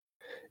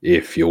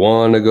If you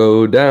want to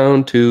go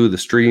down to the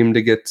stream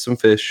to get some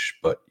fish,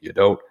 but you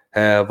don't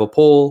have a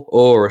pole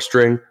or a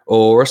string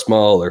or a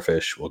smaller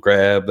fish, well,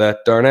 grab that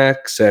darn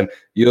axe and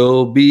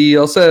you'll be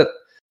all set.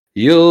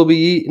 You'll be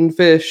eating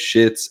fish.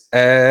 It's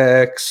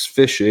Axe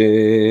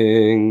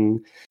Fishing.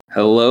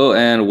 Hello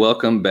and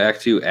welcome back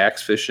to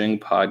Axe Fishing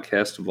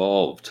Podcast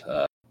Evolved,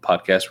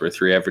 podcast where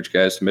three average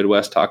guys from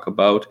Midwest talk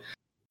about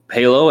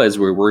Halo as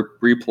we're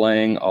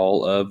replaying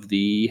all of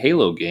the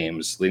Halo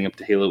games leading up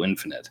to Halo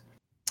Infinite.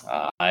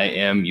 I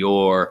am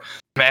your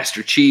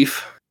Master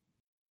Chief.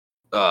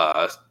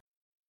 Dave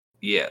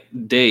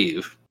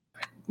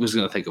was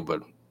going to think of a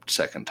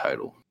second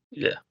title.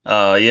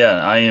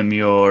 I am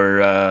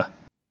your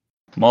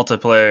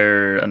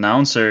multiplayer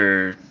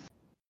announcer,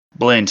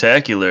 Blaine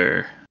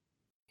Tacular.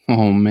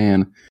 Oh,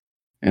 man.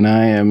 And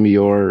I am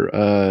your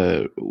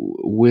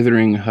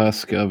withering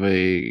husk of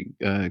a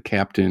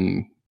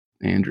Captain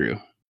Andrew.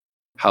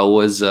 How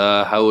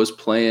was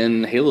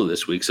playing Halo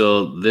this week?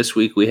 So this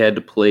week we had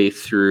to play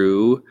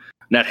through,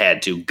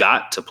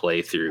 got to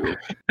play through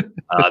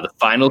the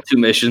final two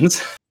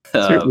missions.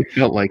 Certainly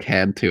felt like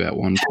had to at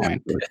one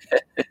point.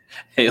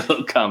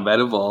 Halo Combat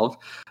Evolved.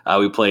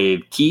 We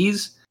played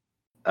Keys.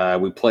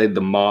 We played the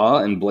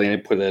Maw, and Blaine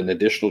had put an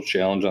additional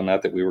challenge on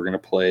that we were going to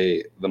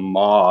play the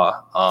Maw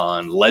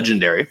on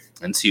Legendary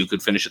and see who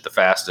could finish it the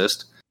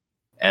fastest.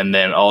 And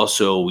then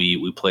also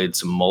we played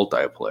some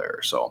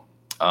multiplayer. So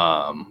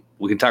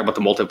we can talk about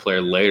the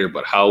multiplayer later.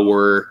 But how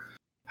were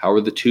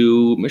the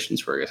two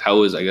missions for you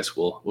guys? I guess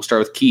we'll start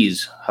with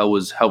Keys. How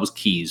was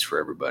Keys for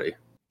everybody?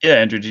 Yeah,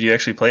 Andrew, did you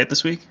actually play it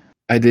this week?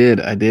 I did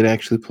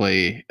actually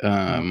play.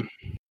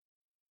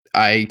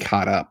 I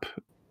caught up.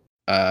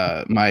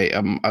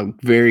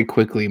 Very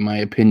quickly, my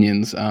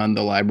opinions on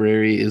the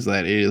library is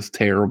that it is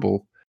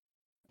terrible.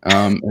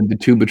 And the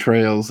two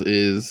betrayals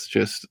is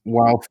just,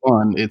 while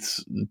fun,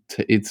 it's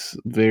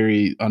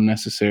very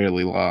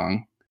unnecessarily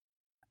long.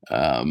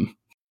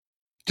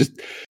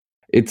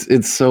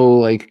 It's so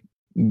like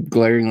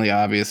glaringly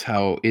obvious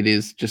how it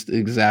is just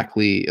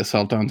exactly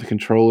Assault on the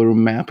Control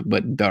Room map,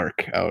 but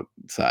dark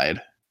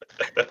outside.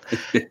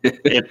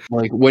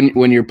 Like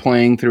when you're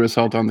playing through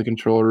Assault on the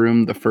Control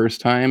Room the first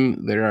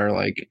time, there are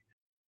like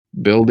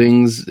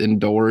buildings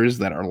and doors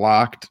that are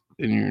locked,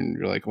 and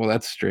you're like, well,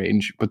 that's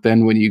strange. But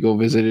then when you go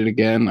visit it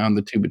again on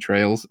the two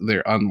betrayals,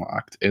 they're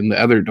unlocked and the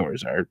other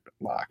doors are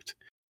locked.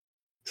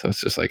 So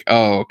it's just like,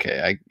 oh,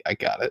 okay, I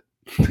got it.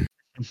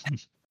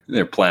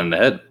 They're planning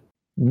ahead.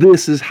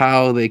 This is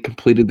how they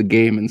completed the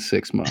game in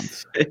 6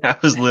 months. I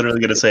was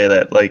literally going to say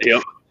that. Like,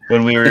 yep.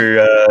 When we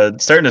were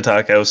starting to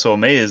talk, I was so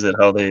amazed at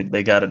how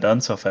they got it done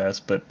so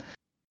fast. But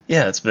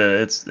yeah,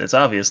 it's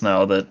obvious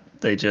now that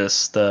they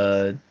just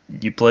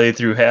you play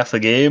through half the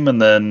game and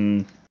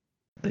then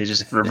they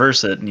just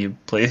reverse it and you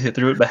play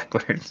through it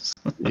backwards.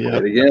 Yeah,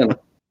 again.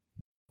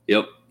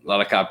 Yep, a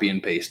lot of copy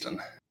and pasting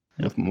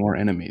with more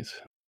enemies.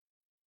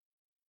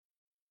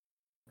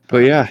 But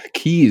yeah,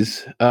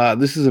 Keys.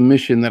 This is a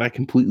mission that I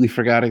completely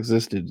forgot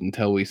existed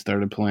until we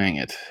started playing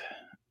it.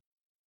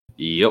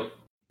 Yep.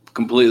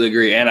 Completely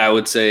agree, and I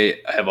would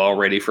say I have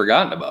already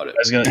forgotten about it.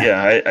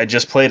 I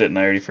just played it and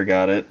I already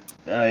forgot it.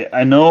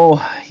 I know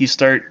you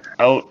start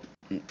out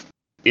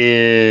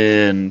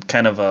in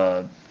kind of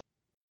a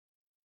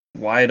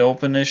wide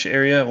open-ish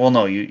area. Well,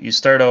 no, you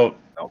start out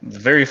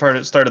very far at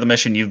the start of the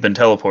mission. You've been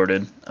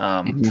teleported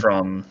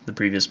from the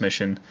previous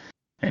mission,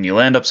 and you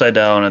land upside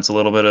down. It's a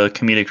little bit of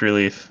comedic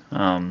relief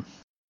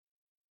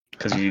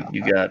because you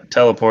got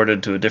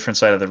teleported to a different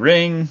side of the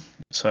ring.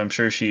 So I'm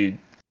sure she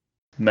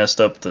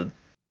messed up the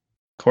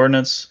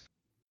coordinates.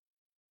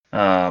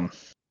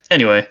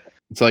 Anyway,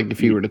 it's like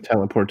if you were to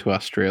teleport to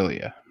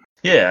Australia.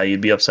 Yeah,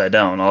 you'd be upside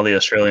down. All the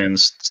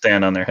Australians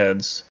stand on their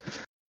heads.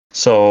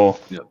 So,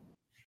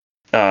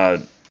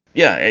 then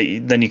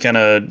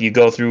you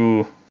go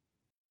through.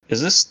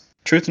 Is this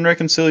Truth and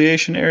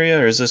Reconciliation area,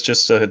 or is this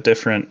just a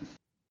different?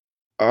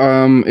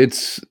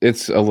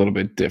 It's a little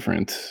bit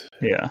different.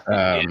 Yeah.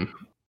 But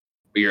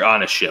you're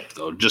on a ship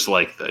though, just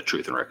like the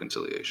Truth and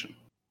Reconciliation.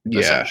 Yeah.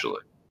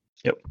 Essentially.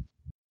 Yep.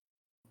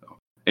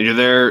 And you're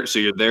there. So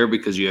you're there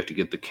because you have to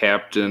get the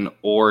captain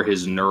or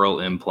his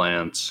neural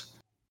implants.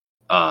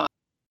 So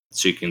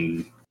you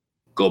can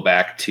go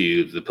back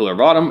to the Pillar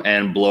of Autumn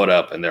and blow it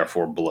up, and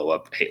therefore blow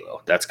up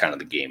Halo. That's kind of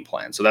the game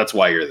plan. So that's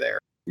why you're there.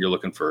 You're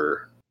looking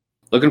for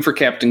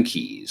Captain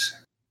Keys.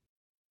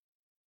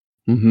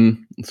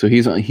 Mm-hmm. So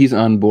he's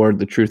on board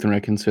the Truth and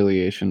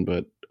Reconciliation,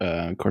 but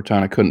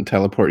Cortana couldn't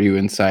teleport you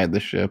inside the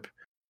ship,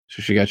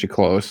 so she got you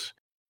close.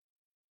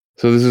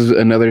 So this is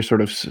another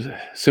sort of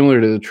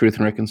similar to the Truth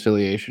and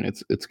Reconciliation.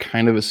 It's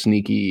kind of a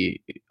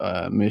sneaky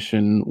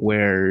mission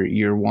where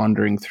you're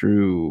wandering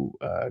through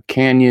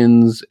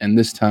canyons, and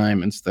this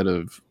time instead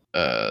of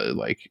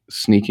like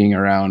sneaking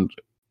around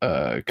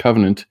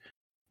Covenant,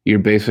 you're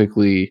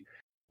basically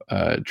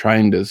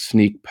trying to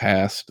sneak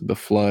past the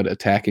Flood,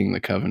 attacking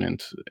the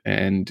Covenant,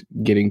 and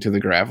getting to the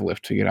grav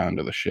lift to get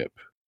onto the ship.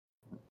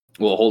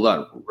 Well, hold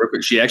on.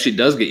 She actually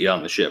does get you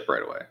on the ship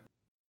right away.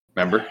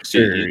 Remember?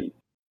 Sure.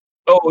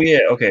 Oh, yeah.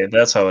 Okay.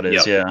 That's how it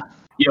is. Yep.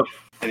 Yep.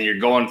 And you're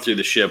going through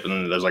the ship, and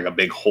then there's like a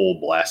big hole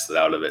blasted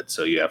out of it.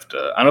 So you have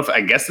to. I don't know if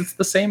I guess it's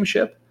the same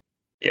ship.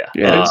 Yeah,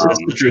 Yeah, it's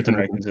the Truth and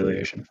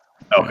Reconciliation.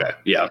 Okay,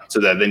 yeah. So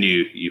that then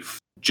you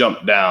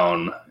jump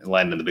down and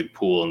land in the big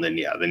pool, and then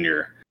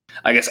you're.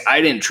 I guess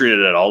I didn't treat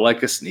it at all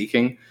like a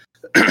sneaking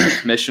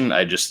mission.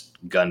 I just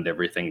gunned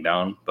everything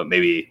down, but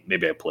maybe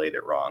I played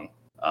it wrong.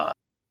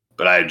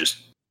 But I just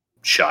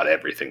shot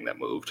everything that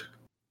moved.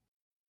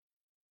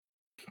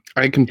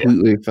 I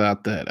completely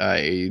thought that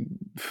I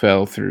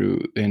fell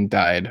through and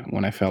died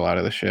when I fell out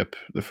of the ship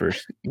the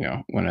first,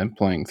 when I'm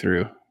playing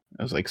through.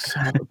 I was like,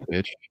 son of a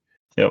bitch.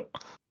 Yep.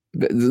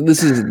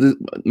 This is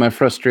my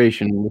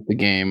frustration with the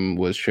game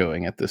was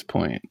showing at this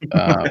point.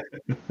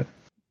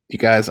 You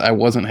guys, I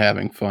wasn't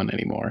having fun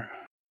anymore.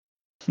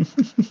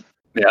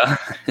 Yeah.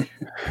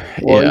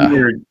 Well, Yeah. you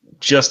were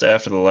just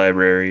after the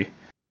library,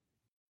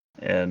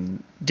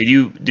 and did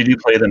you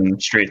play them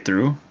straight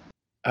through?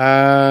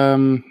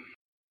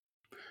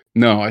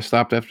 No, I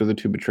stopped after the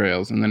 2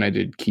 betrayals, and then I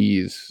did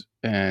Keys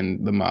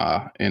and the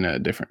Ma in a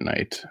different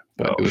night,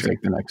 but it was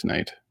like the next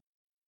night.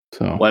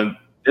 So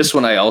this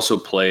one I also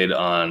played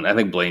on. I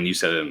think Blaine, you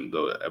said it in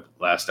the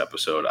last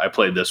episode. I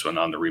played this one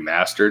on the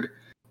remastered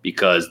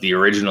because the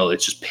original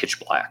it's just pitch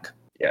black.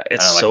 Yeah,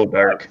 it's so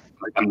dark.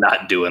 I'm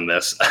not doing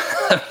this.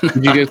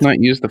 Did you guys not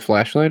use the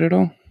flashlight at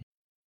all?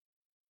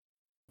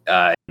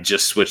 I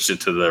just switched it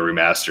to the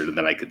remastered, and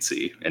then I could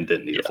see and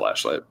didn't need a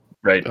flashlight.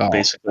 Right, Oh,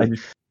 basically. I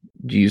just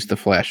used the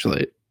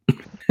flashlight.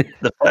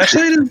 The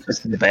flashlight is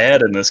just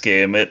bad in this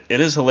game. It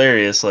is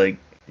hilarious. Like,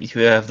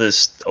 you have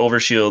this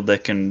overshield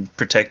that can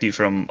protect you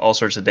from all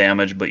sorts of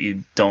damage, but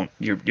you don't.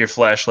 Your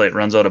flashlight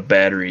runs out of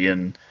battery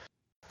in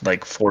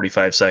like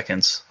 45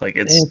 seconds. Like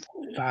it's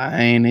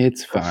fine.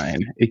 It's fine.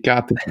 It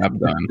got the job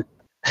done.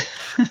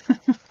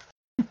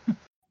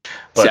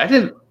 See, I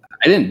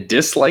didn't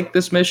dislike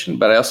this mission,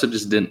 but I also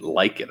just didn't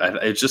like it.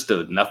 It's just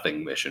a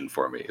nothing mission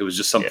for me. It was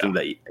just something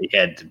that you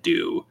had to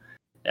do,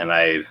 and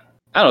I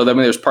don't know. I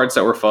mean, there's parts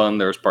that were fun.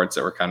 There was parts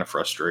that were kind of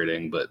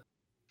frustrating, but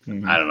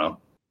I don't know.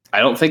 I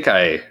don't think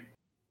I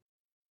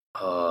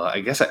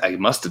guess I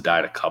must have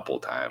died a couple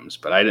times,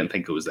 but I didn't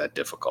think it was that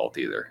difficult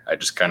either. I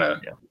just kind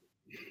of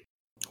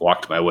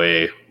walked my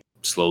way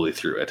slowly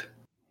through it.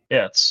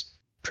 Yeah, it's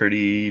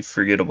pretty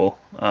forgettable.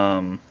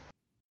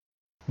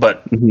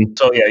 But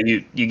so yeah,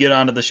 you get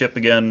onto the ship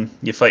again,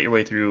 you fight your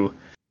way through,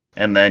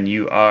 and then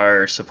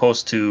you're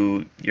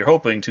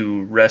hoping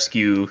to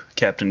rescue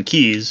Captain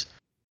Keyes,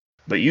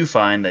 but you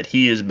find that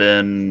he has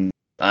been,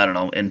 I don't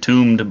know,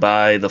 entombed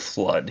by the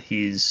flood.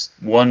 He's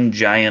one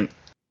giant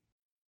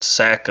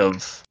sack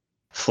of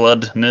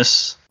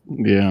floodness.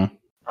 Yeah.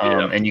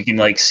 And you can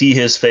like see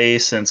his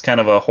face, and it's kind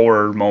of a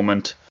horror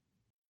moment.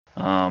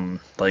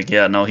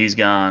 He's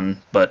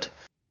gone, but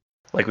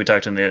like we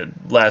talked in the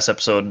last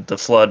episode, the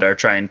Flood are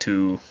trying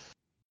to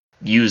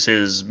use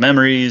his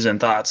memories and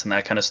thoughts and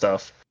that kind of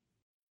stuff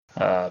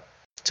to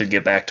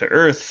get back to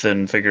Earth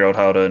and figure out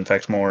how to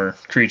infect more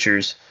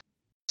creatures.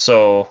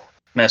 So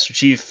Master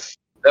Chief...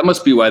 That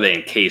must be why they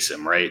encase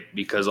him, right?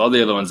 Because all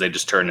the other ones, they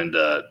just turn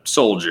into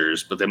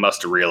soldiers, but they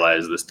must have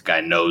realized this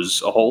guy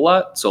knows a whole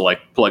lot. So,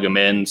 plug him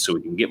in so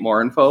we can get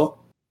more info,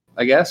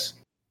 I guess.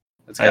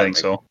 I think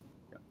so.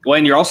 Well,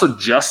 and you're also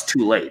just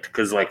too late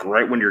because,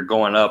 right when you're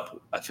going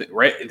up, I think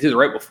either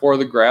right before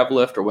the grav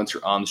lift or once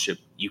you're on the ship,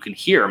 you can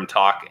hear him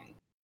talking,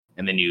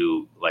 and then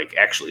you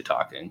actually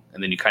talking,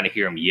 and then you kind of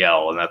hear him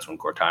yell, and that's when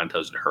Cortana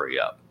tells you to hurry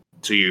up.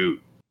 So you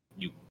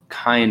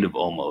kind of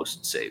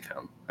almost save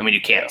him. I mean,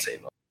 you can't save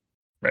him,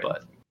 right?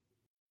 But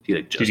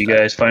he just did you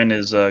guys find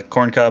his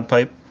corncob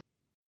pipe?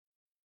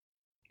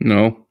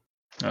 No.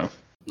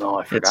 No,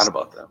 I forgot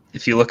about that.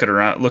 If you look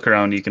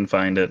around, you can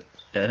find it.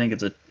 I think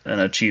it's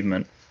an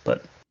achievement,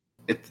 but.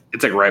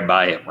 It's right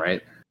by him,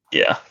 right?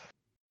 Yeah.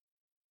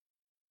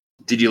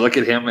 Did you look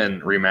at him in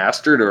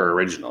remastered or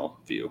original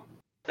view?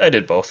 I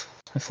did both.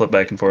 I flipped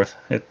back and forth.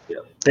 They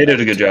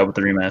did a good job with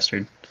the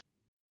remastered.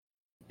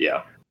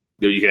 Yeah.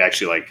 You could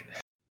actually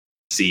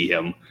see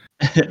him.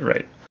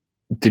 Right.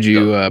 Did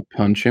you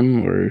punch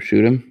him or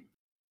shoot him?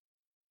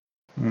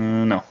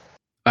 No.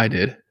 I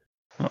did.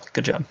 Oh,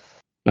 good job.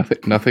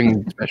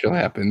 Nothing special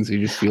happens. You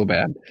just feel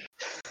bad.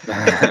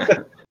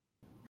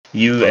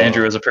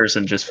 Andrew, as a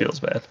person, just feels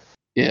bad.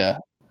 Yeah.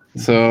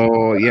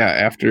 So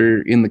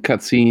after in the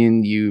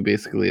cutscene, you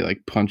basically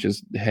punch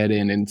his head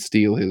in and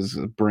steal his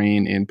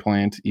brain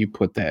implant. You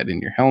put that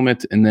in your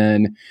helmet, and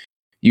then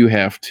you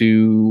have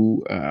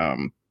to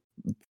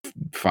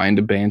find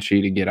a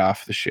banshee to get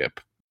off the ship.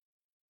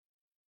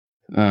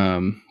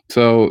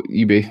 So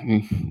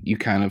you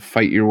kind of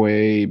fight your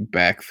way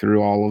back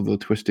through all of the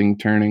twisting,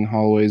 turning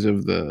hallways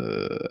of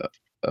the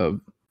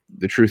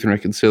Truth and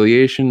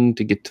Reconciliation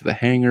to get to the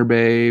hangar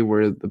bay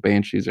where the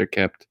banshees are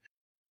kept.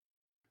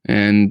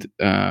 And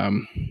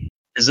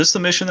is this the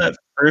mission that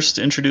first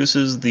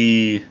introduces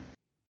the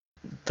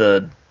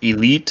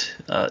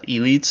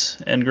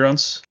elites and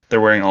grunts?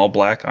 They're wearing all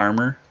black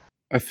armor.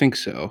 I think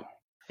so.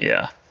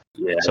 Yeah.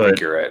 Yeah, so I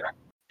think you're right.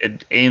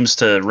 It aims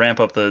to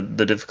ramp up the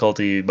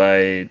difficulty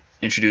by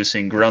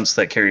introducing grunts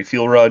that carry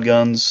fuel rod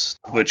guns,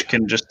 which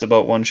can just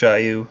about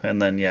one-shot you,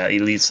 and then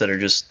elites that are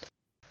just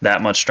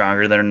that much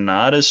stronger. They're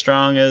not as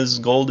strong as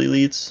gold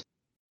elites,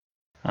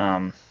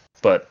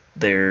 but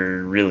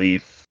they're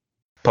really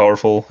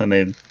powerful, and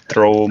they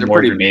throw They're more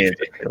pretty grenades.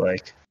 beefy. I feel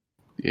like.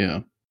 Yeah.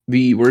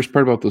 The worst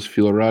part about those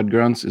fuel rod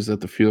grunts is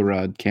that the fuel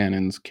rod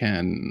cannons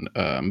can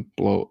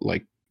blow,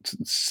 like,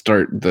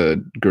 start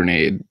the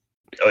grenade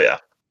Oh yeah,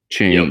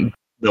 chain.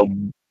 they'll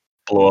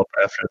blow up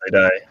after they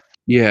die.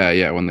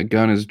 Yeah. When the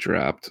gun is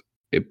dropped,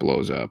 it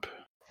blows up.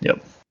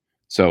 Yep.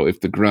 So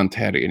if the grunt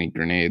had any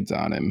grenades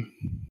on him,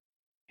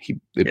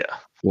 it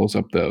blows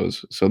up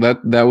those. So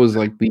that was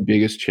like the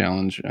biggest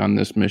challenge on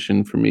this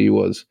mission for me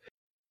was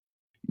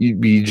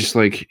you'd be just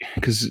like,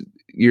 because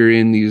you're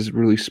in these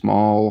really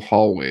small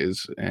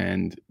hallways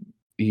and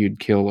you'd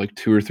kill like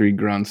 2 or 3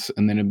 grunts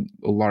and then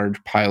a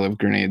large pile of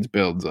grenades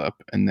builds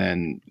up and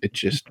then it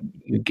just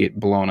you get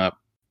blown up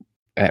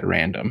at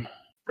random.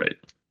 Right.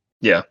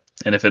 Yeah.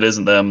 And if it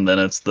isn't them, then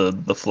it's the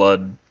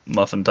flood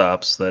muffin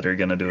tops that are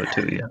gonna do it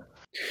to you.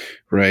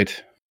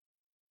 Right.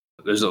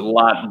 There's a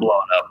lot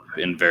blown up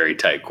in very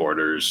tight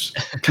quarters,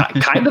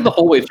 kind of the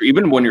whole way through,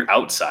 even when you're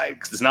outside,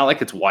 because it's not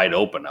like it's wide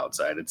open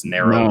outside. It's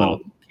narrow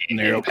little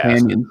narrow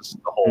passages canyons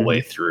the whole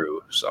way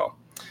through. So,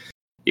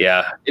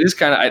 yeah, it is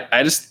kind of,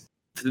 I just,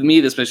 to me,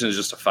 this mission is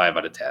just a 5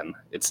 out of 10.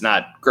 It's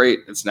not great.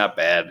 It's not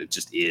bad. It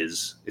just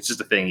is. It's just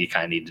a thing you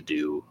kind of need to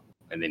do,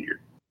 and then you're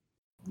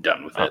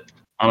done with it.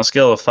 On a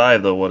scale of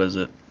 5, though, what is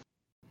it?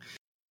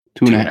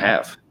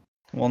 2.5.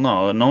 Well,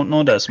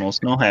 no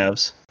decimals, no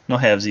halves, no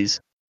halvesies.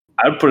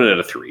 I would put it at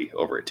a 3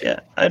 over a 2. Yeah,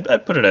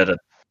 I'd put it at a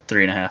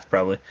 3.5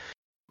 probably.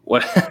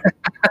 What?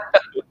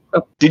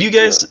 Did you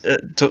guys?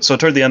 So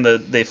toward the end,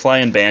 they fly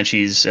in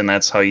banshees, and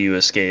that's how you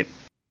escape.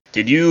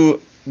 Did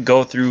you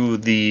go through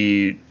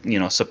the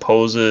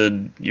supposed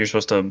you're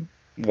supposed to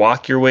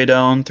walk your way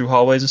down through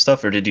hallways and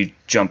stuff, or did you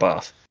jump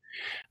off?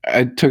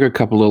 I took a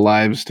couple of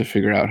lives to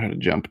figure out how to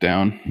jump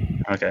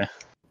down. Okay.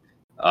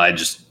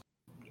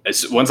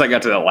 Once I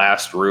got to that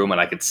last room and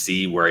I could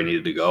see where I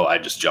needed to go, I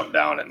just jumped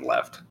down and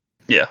left.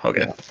 Yeah,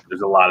 okay.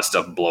 There's a lot of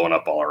stuff blowing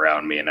up all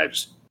around me, and I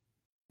just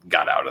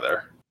got out of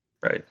there.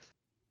 Right.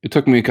 It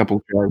took me a couple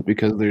of tries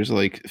because there's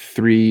like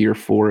 3 or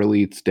 4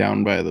 elites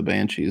down by the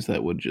banshees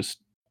that would just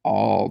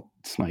all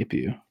snipe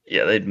you.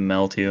 Yeah, they'd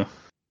melt you.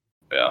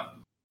 Yeah.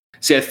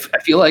 See, I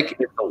feel like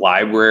if the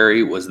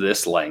library was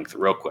this length,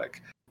 real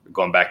quick,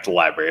 going back to the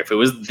library, if it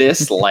was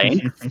this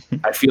length,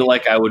 I feel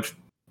like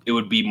it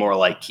would be more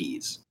like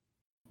Keys,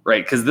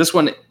 right? Because this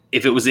one,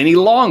 if it was any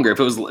longer, if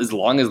it was as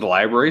long as the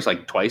library, it's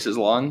like twice as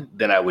long,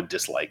 then I would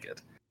dislike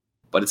it.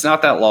 But it's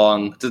not that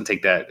long. It doesn't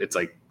take that. It's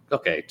like,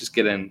 okay, just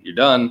get in. You're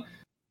done.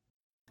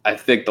 I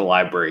think the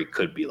library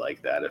could be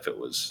like that if it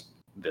was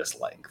this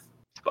length.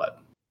 But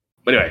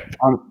anyway.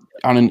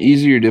 On an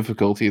easier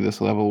difficulty,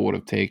 this level would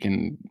have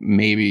taken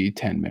maybe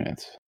 10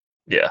 minutes.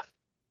 Yeah.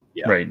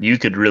 Right. You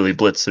could really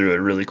blitz through it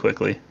really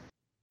quickly.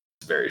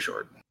 It's very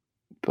short.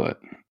 But,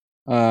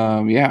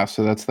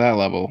 so that's that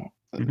level.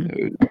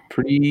 Mm-hmm.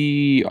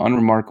 Pretty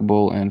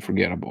unremarkable and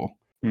forgettable.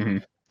 Mm-hmm.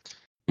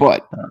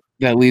 But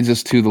that leads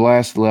us to the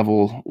last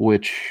level,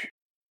 which,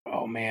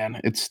 oh man,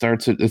 it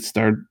starts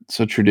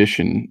a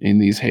tradition in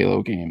these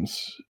Halo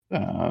games,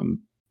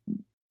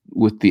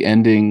 with the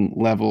ending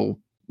level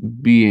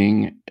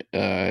being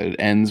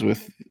ends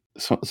with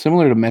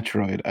similar to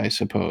Metroid, I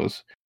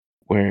suppose,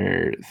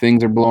 where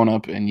things are blown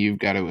up and you've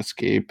got to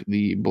escape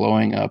the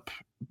blowing up,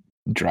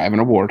 driving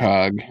a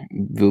Warthog,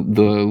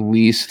 the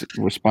least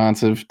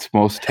responsive to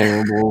most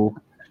terrible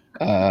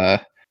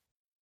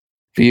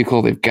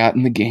vehicle they've got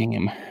in the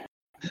game.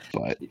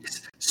 But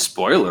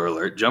spoiler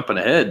alert, jumping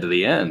ahead to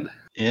the end.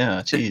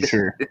 Yeah, geez.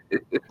 Sure.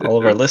 All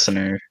of our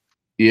listeners.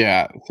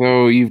 Yeah,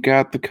 so you've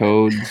got the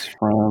codes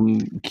from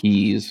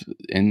Keys,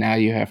 and now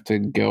you have to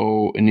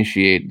go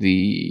initiate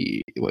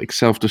the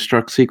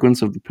self-destruct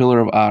sequence of the Pillar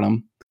of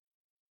Autumn.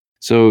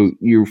 So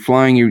you're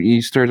flying,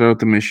 you start out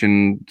the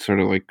mission sort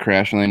of like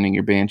crash landing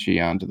your Banshee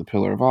onto the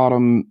Pillar of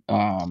Autumn,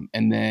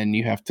 and then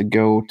you have to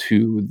go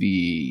to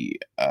the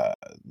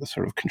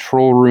sort of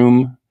control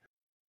room.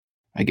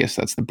 I guess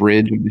that's the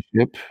bridge of the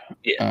ship.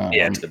 Yeah,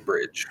 it's the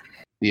bridge.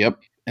 Yep,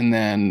 and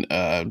then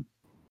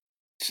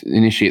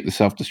initiate the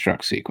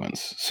self-destruct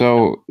sequence.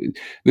 So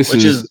this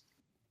is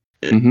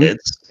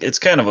it's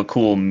kind of a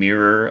cool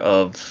mirror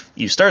of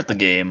you start the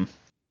game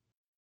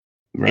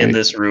in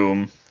this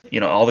room.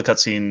 All the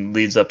cutscene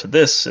leads up to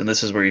this, and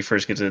this is where you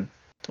first get to.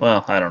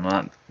 Well, I don't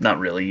know, not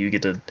really. You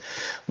get to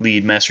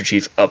lead Master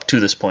Chief up to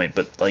this point,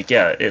 but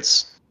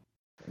it's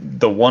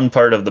the one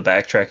part of the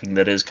backtracking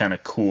that is kind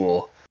of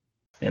cool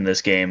in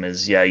this game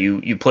is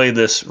you play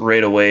this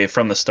right away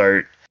from the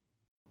start,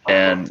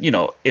 and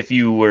if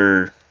you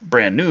were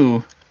brand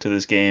new to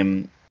this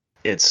game,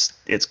 it's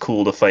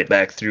cool to fight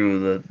back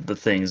through the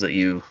things that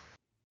you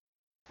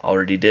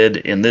already did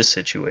in this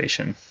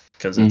situation,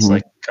 because it's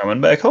like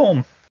coming back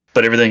home,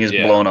 but everything is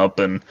blown up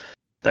and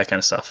that kind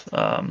of stuff.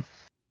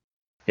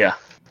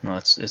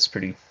 It's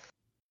pretty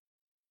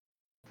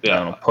I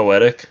don't know,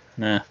 poetic,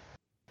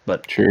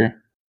 but sure,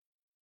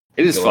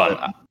 it is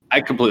fun. I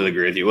completely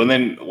agree with you. And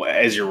then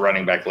as you're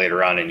running back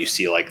later on and you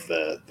see like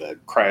the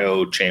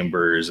cryo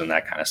chambers and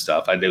that kind of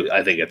stuff, I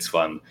think it's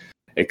fun.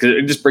 It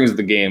just brings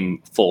the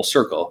game full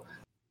circle,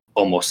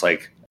 almost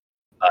like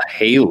a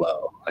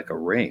halo, like a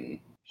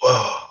ring.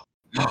 Whoa.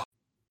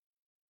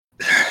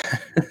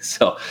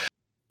 So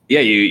yeah,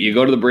 you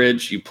go to the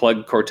bridge, you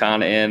plug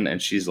Cortana in,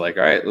 and she's like,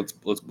 all right,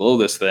 let's blow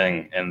this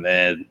thing. And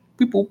then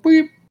beep, boop,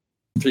 beep,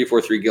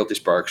 343 Guilty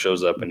Spark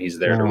shows up and he's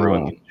there to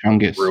ruin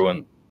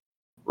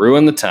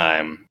the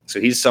time. So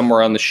he's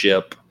somewhere on the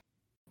ship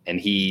and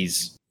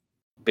he's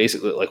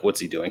basically like, what's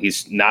he doing?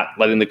 He's not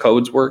letting the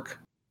codes work,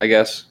 I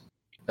guess,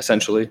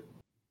 essentially.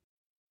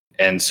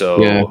 And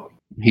so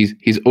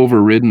he's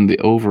overridden the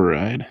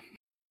override.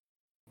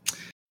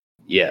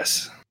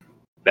 Yes,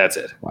 that's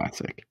it.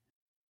 Classic.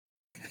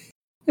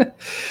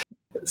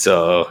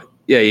 So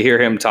yeah, you hear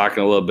him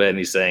talking a little bit and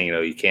he's saying,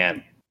 you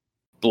can't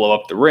blow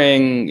up the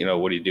ring,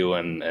 what are you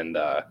doing? And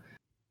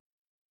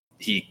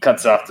he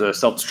cuts off the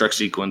self-destruct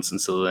sequence.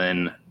 And so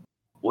then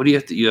what do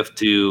you have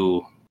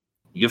to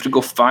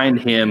go find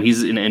him.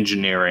 He's in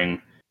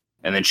engineering,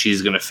 and then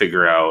she's going to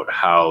figure out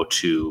how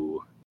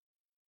to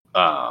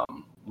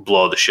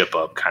blow the ship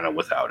up kind of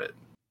without it.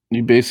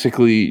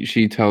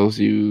 She tells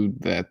you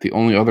that the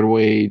only other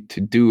way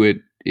to do it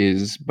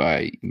is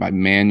by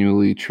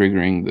manually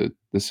triggering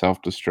the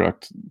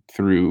self-destruct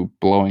through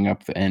blowing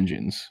up the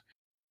engines,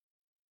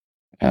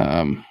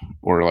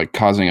 or like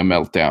causing a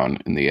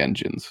meltdown in the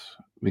engines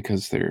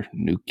because they're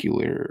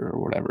nuclear or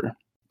whatever.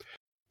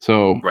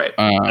 So right,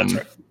 that's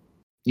right.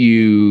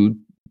 You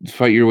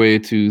fight your way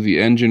to the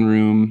engine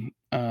room,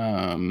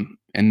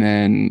 and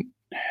then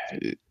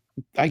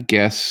I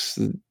guess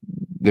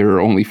there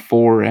are only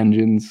 4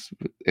 engines,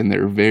 and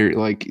they're very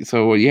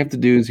so what you have to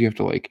do is you have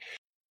to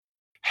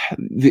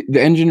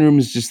the engine room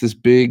is just this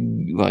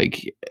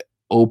big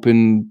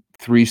open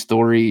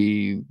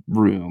 3-story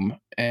room,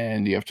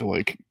 and you have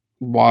to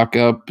walk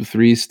up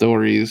 3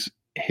 stories,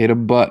 hit a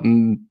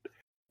button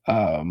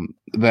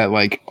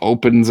that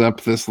opens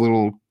up this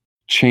little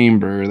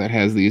chamber that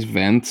has these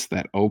vents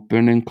that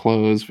open and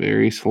close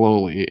very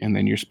slowly, and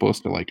then you're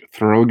supposed to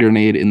throw a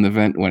grenade in the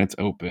vent when it's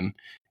open,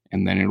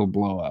 and then it'll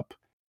blow up.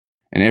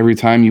 And every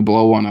time you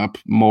blow one up,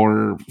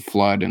 more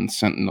Flood and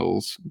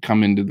Sentinels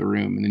come into the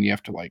room, and then you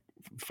have to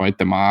fight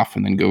them off,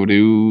 and then go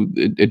to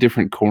a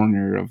different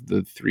corner of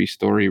the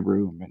 3-story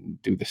room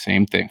and do the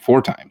same thing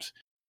 4 times.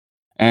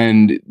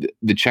 And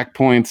the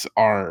checkpoints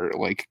are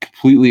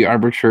completely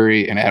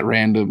arbitrary and at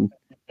random.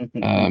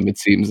 It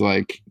seems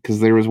because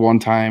there was one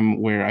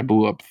time where I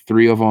blew up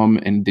 3 of them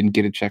and didn't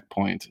get a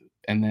checkpoint,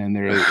 and then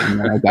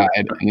I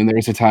died. And then there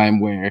was a time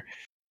where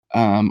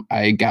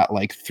I got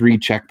 3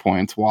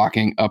 checkpoints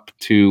walking up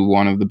to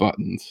one of the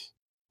buttons.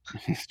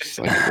 It's just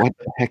what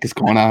the heck is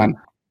going on?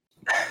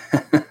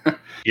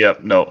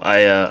 Yep, no, I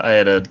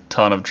had a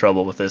ton of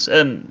trouble with this.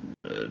 And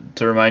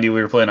to remind you,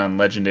 we were playing on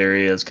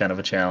Legendary as kind of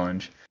a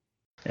challenge.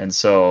 And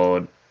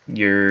so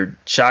your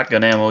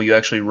shotgun ammo you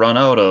actually run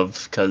out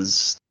of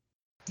because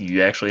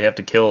you actually have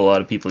to kill a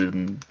lot of people.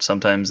 And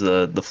sometimes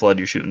the Flood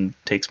you're shooting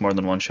takes more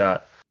than 1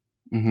 shot.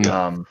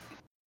 Mm-hmm.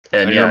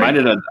 And I was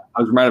reminded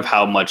of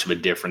how much of a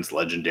difference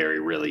Legendary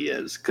really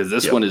is, because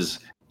this one is,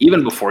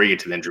 even before you get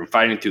to the engine room,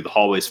 fighting through the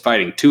hallways,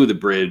 fighting to the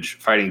bridge,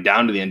 fighting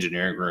down to the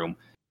engineering room.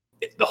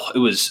 It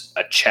was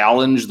a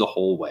challenge the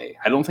whole way.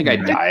 I don't think I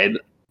died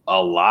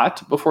a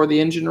lot before the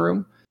engine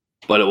room,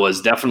 but it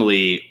was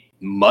definitely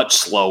much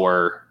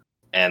slower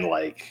and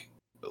a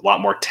lot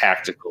more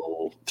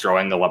tactical,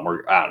 throwing a lot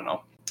more. I don't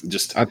know.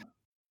 Just I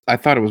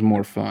thought it was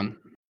more fun,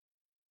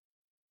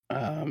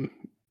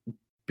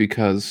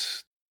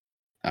 because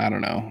I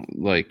don't know,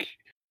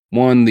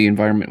 one, the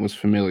environment was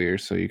familiar,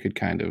 so you could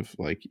kind of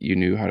you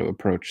knew how to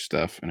approach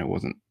stuff, and it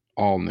wasn't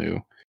all new.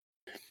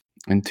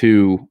 And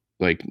 2,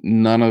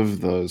 none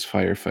of those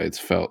firefights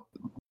felt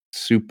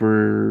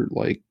super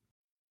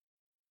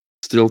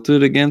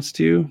stilted against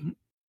you,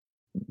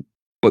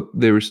 but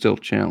they were still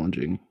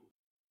challenging.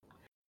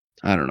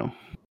 I don't know.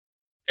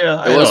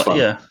 Yeah, it was fun.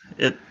 Yeah,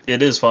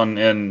 it is fun,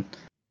 and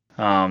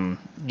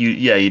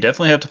you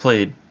definitely have to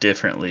play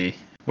differently.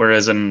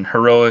 Whereas in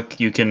Heroic,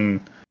 you can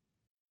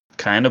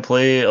kind of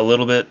play a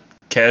little bit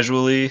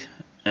casually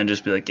and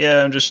just be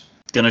I'm just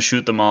gonna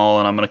shoot them all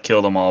and I'm gonna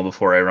kill them all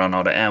before I run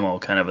out of ammo,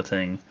 kind of a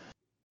thing.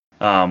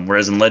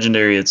 Whereas in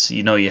Legendary, it's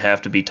you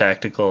have to be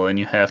tactical and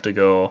you have to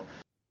go.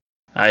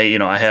 I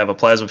have a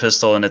plasma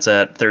pistol and it's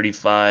at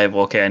 35.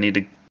 Okay, I need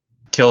to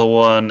kill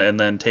one and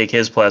then take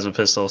his plasma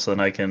pistol so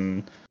then I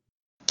can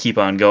keep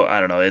on go.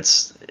 I don't know.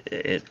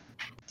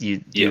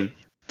 You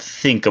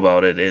think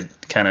about it. It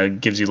kind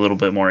of gives you a little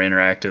bit more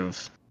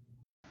interactive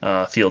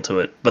feel to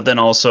it. But then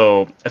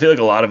also, I feel like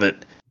a lot of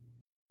it,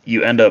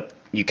 you kind of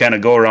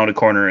go around a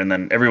corner and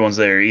then everyone's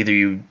there. Either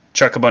you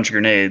chuck a bunch of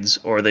grenades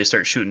or they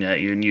start shooting at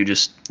you and you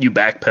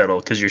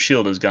backpedal because your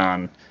shield is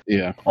gone.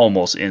 Yeah,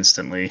 almost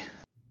instantly.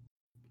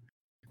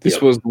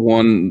 This was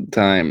one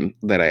time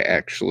that I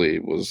actually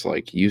was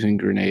using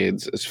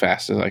grenades as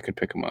fast as I could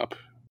pick them up.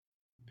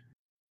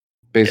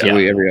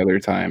 Basically, every other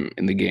time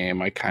in the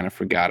game, I kind of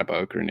forgot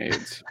about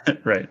grenades.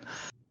 Right.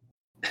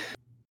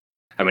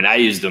 I mean, I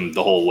used them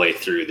the whole way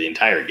through the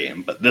entire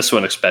game, but this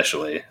one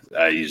especially,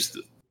 I used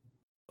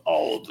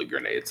all of the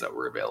grenades that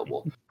were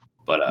available.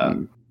 But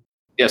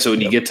yeah, so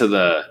when you get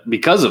to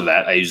because of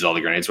that, I used all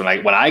the grenades. When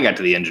I got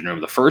to the engine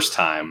room the first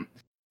time,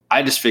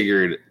 I just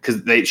figured,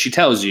 because she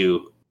tells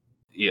you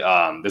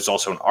there's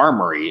also an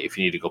armory if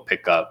you need to go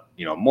pick up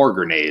more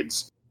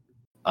grenades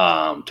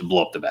to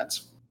blow up the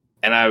vents.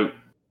 And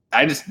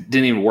I just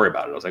didn't even worry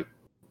about it. I was like,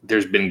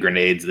 there's been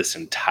grenades this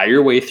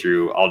entire way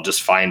through. I'll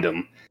just find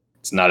them.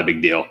 It's not a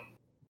big deal.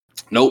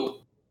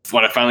 Nope.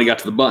 When I finally got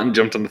to the button,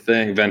 jumped on the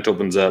thing, vent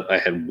opens up. I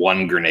had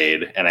 1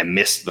 grenade and I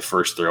missed the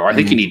first throw. I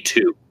think you need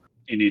 2.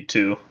 You need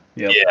 2.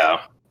 Yep.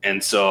 Yeah.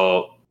 And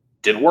so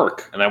didn't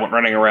work. And I went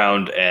running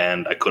around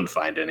and I couldn't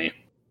find any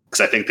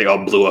because I think they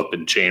all blew up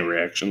in chain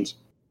reactions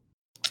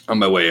on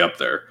my way up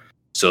there.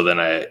 So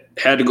then I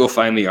had to go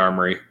find the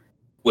armory,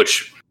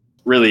 which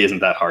really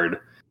isn't that hard. You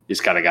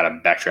just kind of got to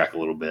backtrack a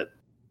little bit.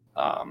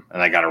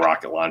 And I got a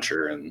rocket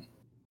launcher and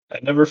I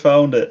never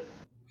found it.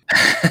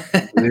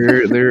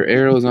 there are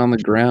arrows on the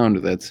ground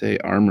that say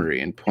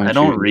armory and point. I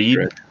don't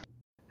read.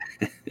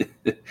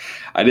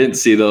 I didn't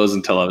see those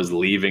until I was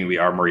leaving the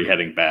armory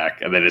heading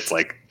back, and then it's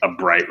like a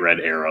bright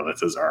red arrow that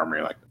says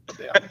armory. Like, oh,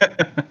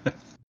 damn.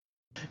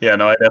 Yeah,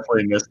 no, I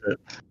definitely missed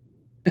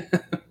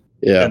it.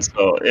 Yeah, and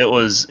so it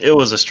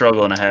was a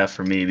struggle and a half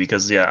for me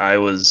because I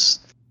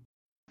was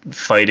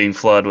fighting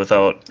Flood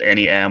without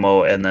any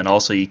ammo, and then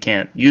also you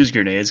can't use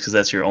grenades because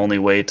that's your only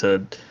way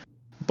to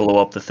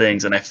blow up the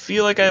things. And I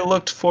feel like I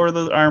looked for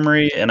the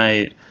armory, and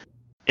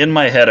in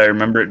my head I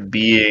remember it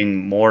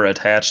being more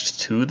attached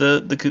to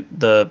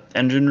the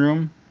engine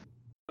room.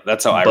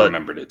 That's how I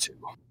remembered it too.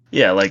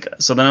 Yeah, like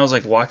so then I was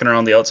like walking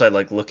around the outside,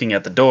 like looking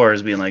at the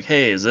doors, being like,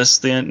 "Hey, is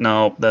this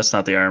no, that's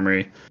not the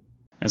armory."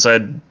 And so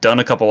I'd done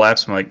a couple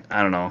laps. I'm like,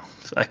 I don't know,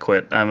 I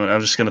quit.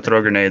 I'm just gonna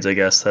throw grenades. I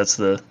guess that's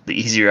the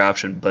easier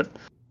option. But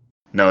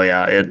no,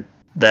 yeah,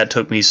 that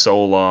took me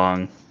so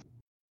long.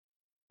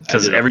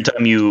 Because every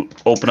time you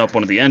open up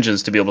one of the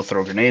engines to be able to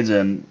throw grenades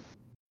in,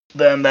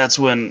 then that's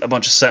when a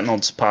bunch of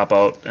sentinels pop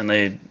out and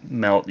they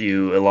melt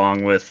you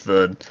along with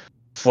the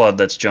Flood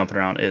that's jumping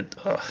around.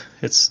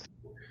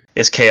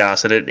 It's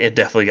chaos, and it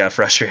definitely got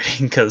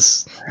frustrating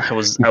because I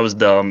was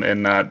dumb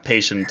and not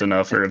patient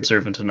enough or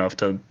observant enough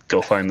to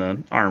go find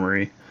the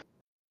armory.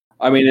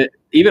 I mean,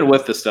 even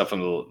with the stuff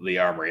in the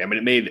armory, I mean,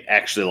 it made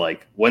actually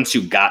like once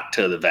you got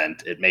to the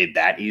vent, it made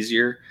that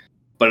easier.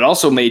 But it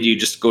also made you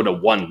just go to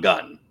 1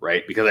 gun,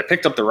 right? Because I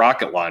picked up the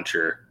rocket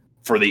launcher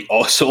for the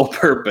sole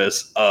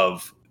purpose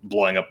of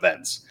blowing up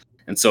vents.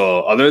 And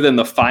so other than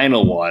the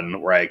final one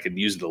where I could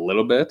use it a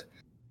little bit,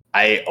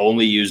 I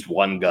only used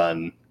 1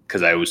 gun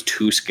because I was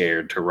too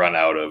scared to run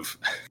out of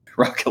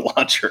rocket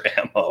launcher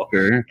ammo.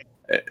 sure.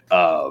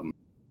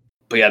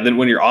 But yeah, then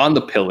when you're on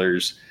the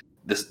pillars,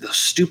 the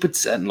stupid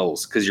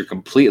sentinels, because you're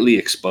completely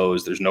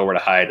exposed, there's nowhere to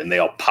hide, and they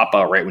all pop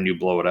out right when you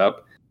blow it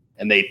up.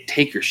 And they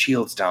take your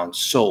shields down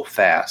so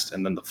fast,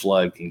 and then the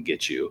Flood can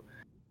get you.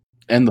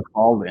 And the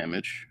fall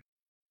damage.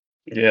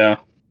 Yeah.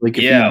 Like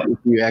if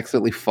you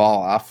accidentally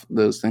fall off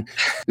those things.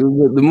 The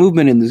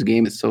movement in this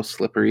game is so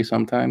slippery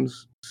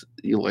sometimes.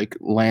 You like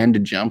land to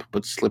jump,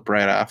 but slip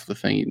right off the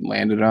thing you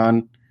landed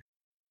on,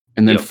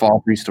 and then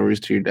fall 3 stories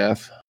to your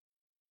death.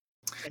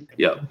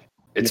 Yep.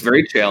 It's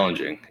very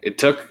challenging.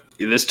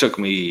 This took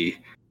me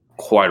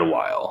quite a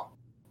while,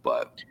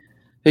 but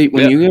hey,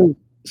 when you guys,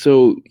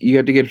 so you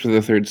had to get to the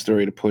 3rd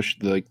story to push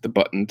the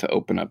button to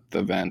open up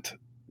the vent.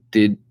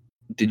 Did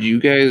you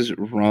guys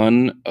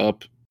run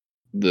up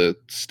the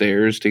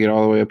stairs to get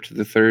all the way up to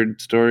the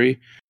 3rd story,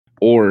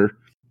 or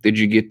did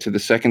you get to the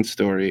 2nd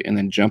story and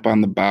then jump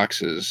on the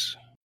boxes?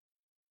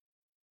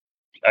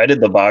 I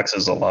did the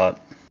boxes a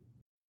lot.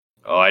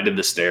 Oh, I did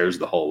the stairs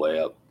the whole way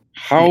up.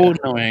 How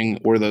annoying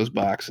were those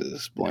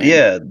boxes, Blaine?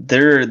 Yeah,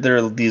 they're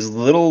these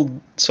little.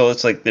 So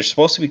it's like they're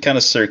supposed to be kind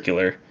of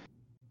circular,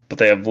 but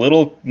they have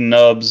little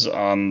nubs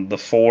on the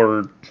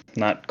 4,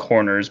 not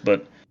corners,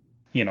 but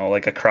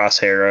like a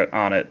crosshair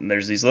on it. And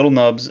there's these little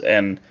nubs,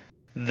 and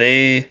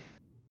they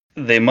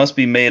must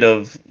be made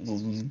of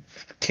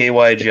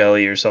KY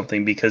jelly or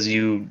something, because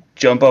you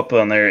jump up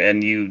on there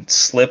and you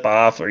slip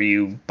off or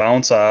you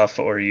bounce off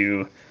or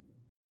you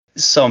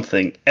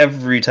something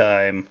every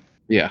time.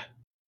 Yeah.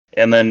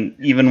 And then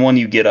even when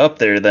you get up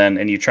there then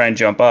and you try and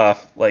jump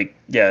off, like,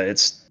 yeah,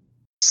 it's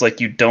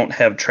like you don't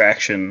have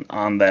traction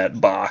on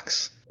that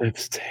box.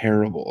 It's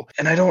terrible.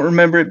 And I don't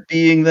remember it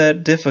being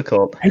that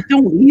difficult. I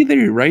don't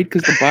either, right?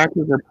 Because the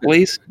boxes are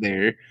placed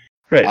there,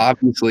 right,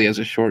 obviously as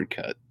a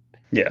shortcut.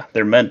 Yeah,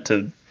 they're meant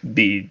to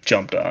be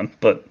jumped on,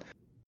 but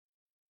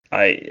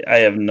I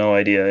have no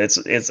idea.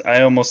 It's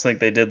I almost think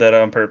they did that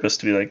on purpose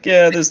to be like,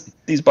 yeah,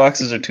 these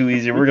boxes are too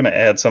easy. We're gonna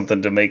add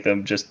something to make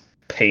them just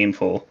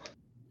painful.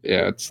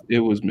 Yeah, it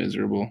was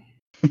miserable.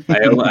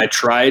 I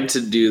tried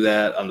to do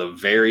that on the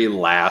very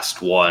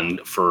last one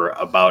for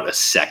about a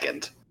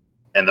second.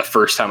 And the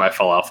first time I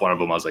fell off one of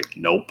them, I was like,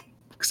 nope.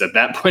 Because at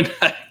that point,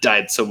 I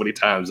died so many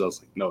times. I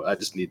was like, no, I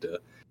just need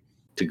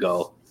to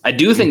go. I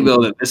do think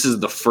though that this is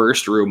the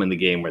first room in the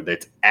game where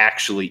there's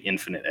actually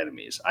infinite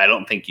enemies. I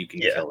don't think you can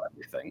kill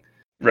everything.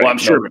 Right. Well, I'm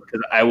sure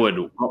because I would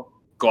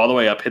go all the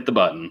way up, hit the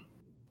button,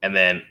 and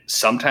then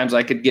sometimes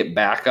I could get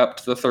back up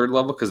to the third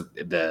level because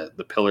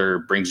the pillar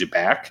brings you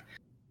back.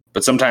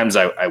 But sometimes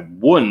I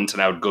wouldn't,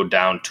 and I would go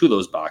down to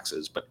those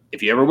boxes. But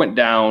if you ever went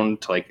down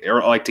to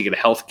to get a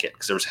health kit,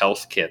 because there was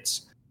health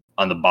kits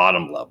on the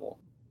bottom level.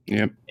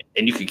 Yep.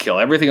 And you could kill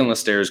everything on the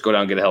stairs, go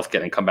down, get a health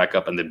kit, and come back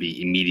up, and there'd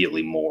be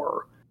immediately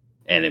more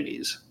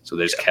enemies. So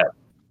they just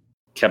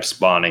kept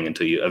spawning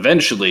until you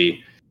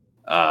eventually,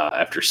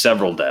 after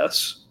several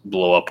deaths,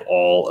 blow up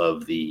all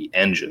of the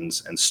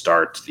engines and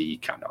start the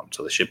countdown.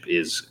 So the ship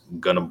is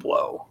gonna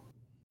blow.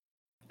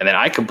 And then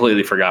I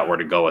completely forgot where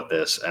to go with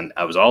this, and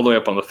I was all the way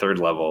up on the third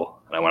level,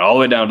 and I went all the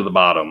way down to the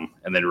bottom,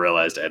 and then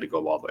realized I had to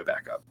go all the way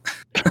back up.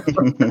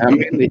 I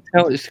mean,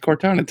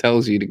 Cortana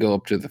tells you to go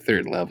up to the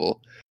third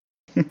level.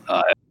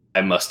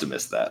 I must have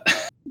missed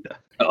that.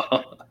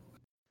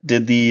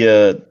 Did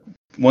the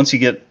once you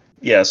get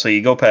so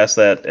you go past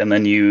that, and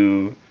then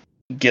you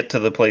get to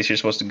the place you're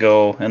supposed to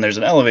go, and there's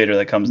an elevator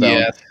that comes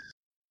down,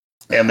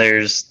 and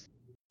there's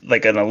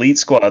like an elite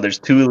squad. There's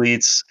 2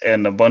 elites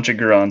and a bunch of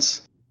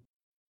grunts.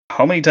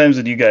 How many times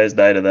did you guys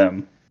die to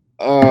them?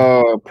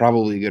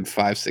 Probably a good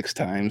 5-6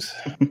 times.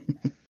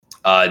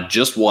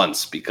 Just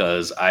once,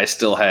 because I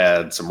still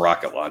had some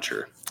rocket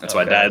launcher. And so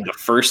I died the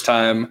first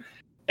time,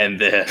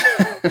 and then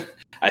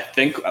I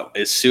think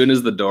as soon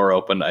as the door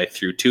opened, I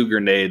threw 2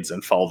 grenades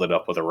and followed it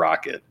up with a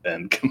rocket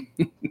and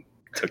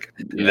took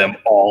them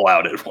all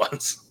out at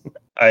once.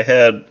 I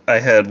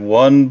had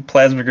 1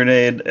 plasma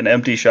grenade, an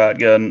empty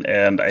shotgun,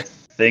 and I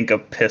think a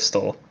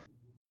pistol.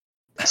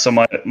 So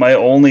my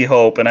only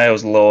hope, and I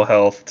was low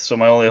health, so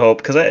my only hope,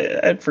 because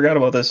I forgot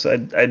about this,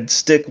 I'd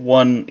stick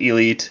 1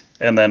 elite,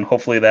 and then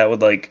hopefully that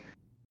would like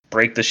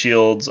break the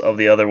shields of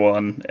the other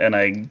one, and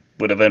I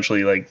would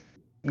eventually like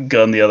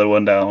gun the other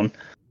one down,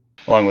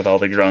 along with all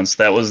the grunts.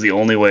 That was the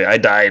only way. I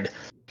died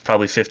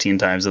probably 15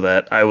 times of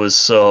that. I was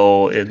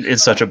so in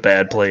such a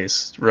bad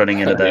place running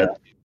into that.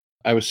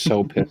 I was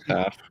so pissed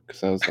off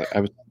because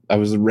I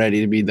was ready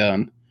to be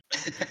done.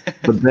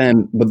 But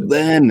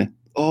then,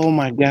 oh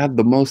my god,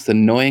 the most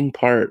annoying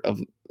part of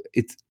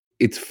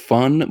it's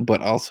fun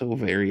but also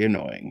very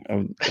annoying.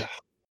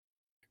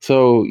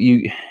 So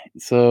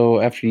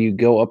after you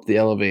go up the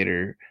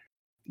elevator,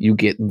 you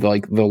get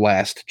like the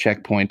last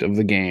checkpoint of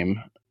the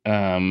game,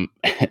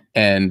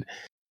 and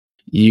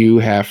you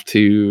have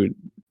to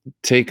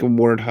take a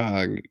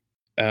warthog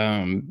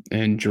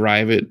and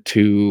drive it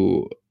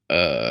to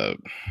a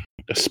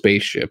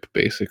spaceship,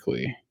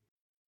 basically.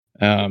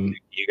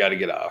 You got to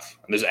get off.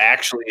 There's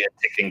actually a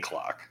ticking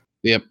clock.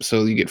 Yep.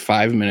 So you get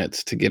 5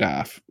 minutes to get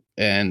off,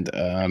 and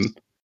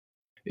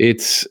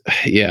it's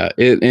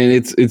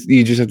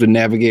you just have to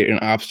navigate an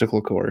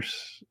obstacle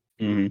course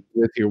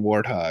with your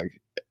warthog,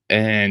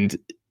 and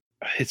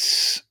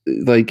it's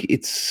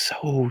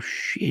so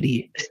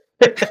shitty.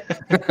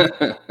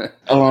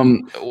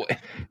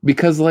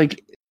 Because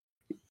like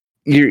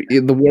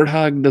the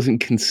warthog doesn't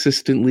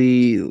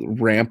consistently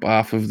ramp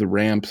off of the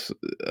ramps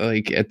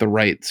like at the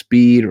right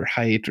speed or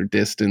height or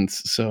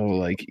distance, so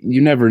like you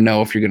never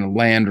know if you're going to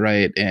land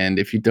right, and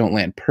if you don't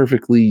land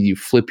perfectly, you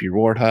flip your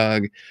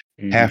warthog.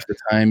 Half the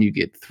time you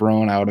get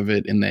thrown out of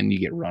it, and then you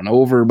get run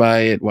over by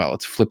it while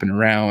it's flipping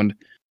around.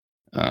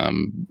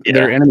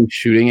 There are enemies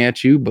shooting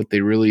at you, but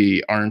they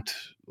really aren't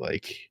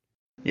like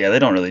they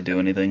don't really do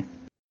anything.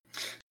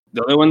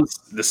 The other ones,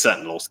 the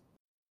Sentinels.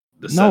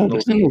 The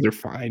Sentinels are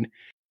fine.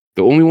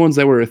 The only ones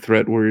that were a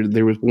threat were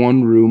there was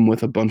one room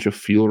with a bunch of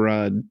fuel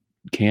rod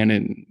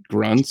cannon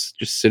grunts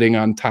just sitting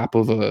on top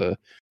of a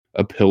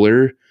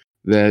pillar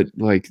that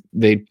like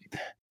the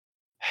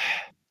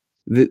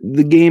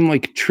game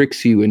like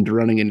tricks you into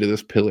running into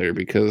this pillar,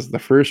 because the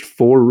first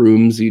 4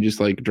 rooms you just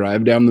like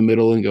drive down the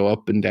middle and go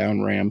up and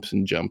down ramps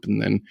and jump,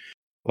 and then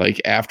like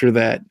after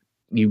that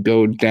you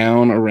go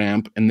down a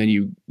ramp, and then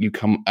you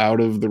come out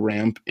of the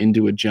ramp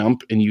into a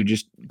jump, and you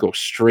just go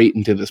straight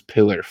into this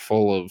pillar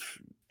full of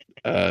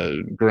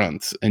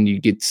grunts, and you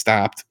get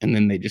stopped, and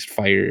then they just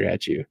fire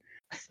at you.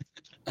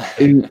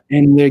 and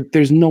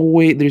there's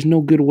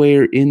no good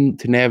way in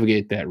to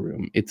navigate that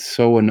room. It's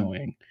so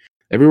annoying.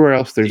 Everywhere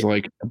else there's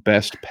like a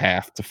best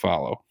path to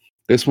follow.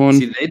 This one,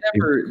 see,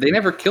 they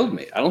never killed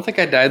me. I don't think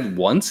I died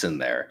once in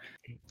there,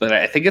 but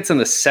I think it's in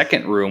the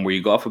second room where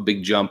you go off a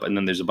big jump, and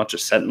then there's a bunch of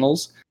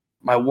Sentinels.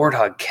 My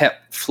warthog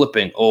kept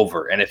flipping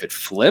over, and if it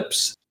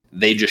flips,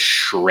 they just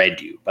shred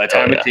you. By the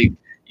time it takes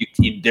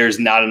there's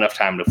not enough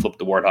time to flip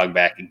the warthog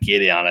back and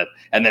get on it,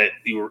 and then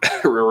you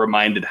were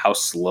reminded how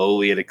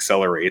slowly it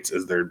accelerates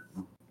as they're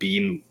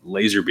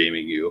laser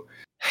beaming you.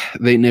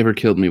 They never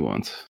killed me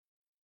once.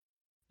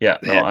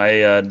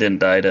 I didn't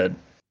die to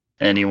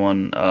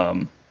anyone.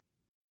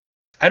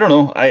 I don't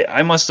know.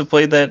 I must have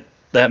played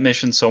that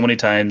mission so many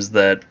times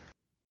that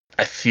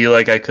I feel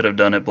like I could have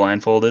done it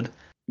blindfolded.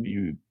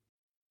 The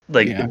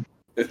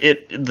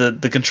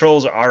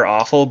controls are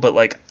awful, but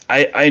like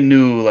I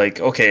knew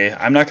like, okay,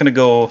 I'm not gonna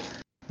go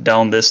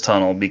down this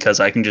tunnel because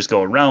I can just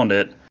go around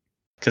it.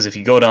 because if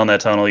you go down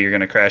that tunnel, you're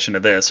going to crash into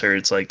this, or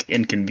it's like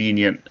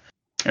inconvenient.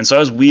 And so I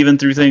was weaving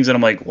through things, and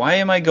I'm like, why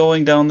am I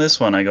going down this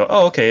one? I go,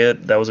 oh, okay,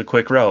 that was a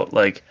quick route.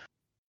 Like,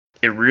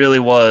 it really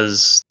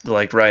was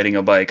like riding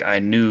a bike. I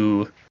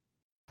knew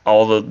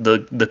all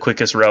the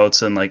quickest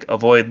routes and like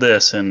avoid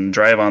this and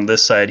drive on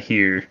this side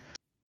here.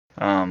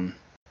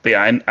 But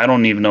yeah, I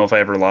don't even know if I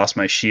ever lost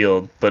my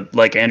shield. But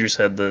like Andrew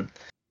said,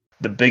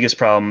 the biggest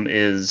problem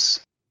is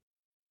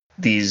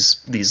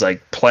these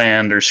like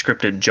planned or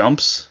scripted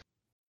jumps.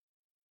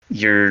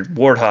 Your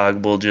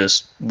Warthog will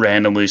just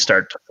randomly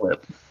start to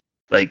flip.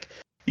 Like,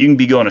 you can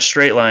be going a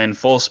straight line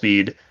full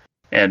speed,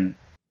 and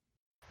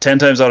 10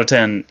 times out of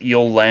 10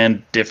 you'll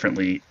land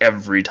differently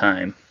every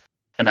time.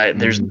 And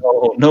there's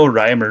no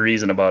rhyme or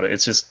reason about it.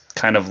 It's just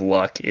kind of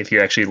luck if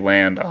you actually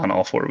land on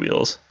all four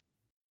wheels.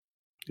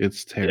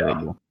 It's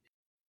terrible.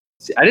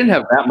 See, I didn't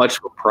have that much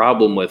of a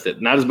problem with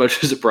it. Not as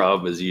much as a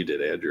problem as you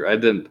did, Andrew. I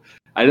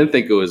didn't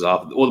think it was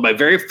off. Well, my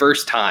very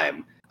first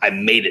time, I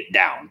made it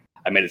down.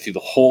 I made it through the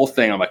whole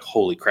thing. I'm like,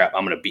 holy crap,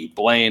 I'm going to beat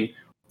Blaine.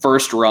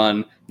 First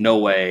run, no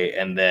way.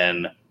 And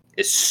then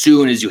as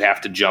soon as you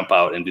have to jump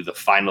out and do the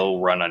final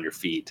run on your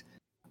feet,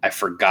 I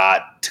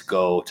forgot to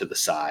go to the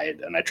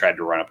side, and I tried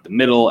to run up the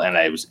middle, and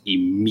I was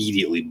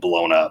immediately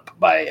blown up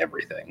by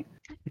everything.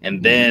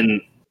 And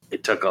then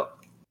it took a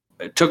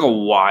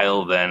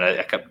while. Then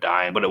I kept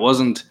dying, but it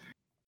wasn't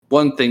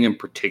one thing in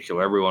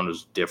particular. Everyone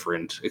was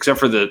different, except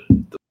for the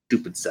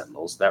stupid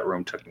Sentinels. That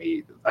room took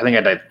me, I think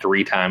I died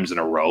 3 times in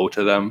a row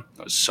to them.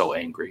 I was so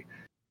angry.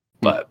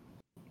 But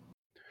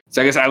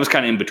so I guess I was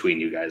kind of in between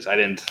you guys. I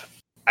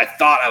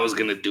thought I was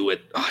going to do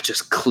it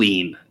just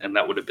clean, and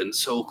that would have been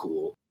so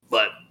cool.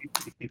 But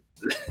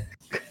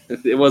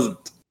it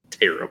wasn't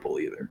terrible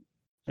either.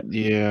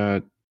 Yeah.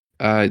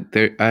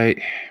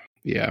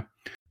 Yeah.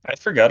 I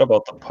forgot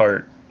about the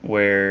part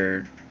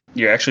where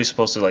you're actually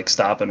supposed to like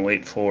stop and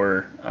wait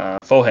for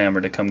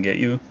Fohammer to come get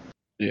you.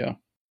 Yeah.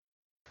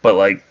 But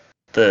like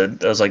I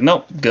was like,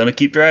 nope, gonna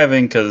keep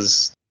driving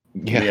because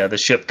the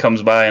ship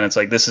comes by and it's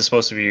like, this is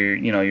supposed to be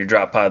your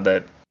drop pod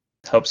that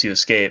helps you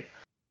escape.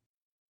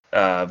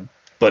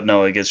 But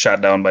no, it gets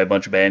shot down by a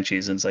bunch of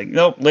banshees, and it's like,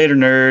 nope, later,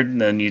 nerd. And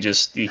then you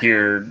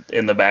hear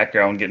in the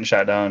background getting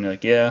shot down. And you're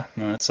like, yeah,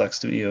 no, that sucks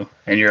to be you.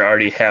 And you're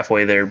already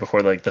halfway there before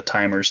like the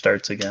timer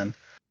starts again.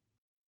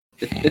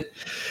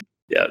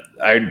 Yeah,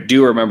 I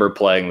do remember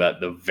playing that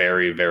the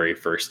very, very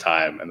first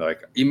time, and they're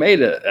like, you made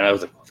it. And I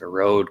was like, well, the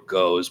road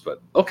goes,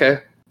 but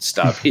okay,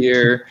 stop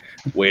here,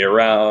 wait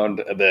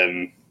around, and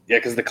then, yeah,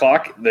 because the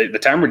clock, the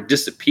timer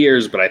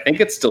disappears, but I think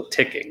it's still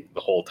ticking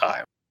the whole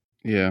time.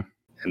 Yeah.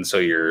 And so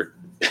you're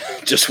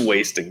just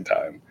wasting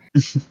time.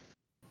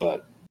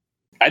 But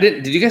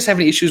did you guys have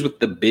any issues with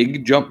the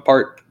big jump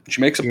part? She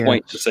makes a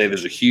point to say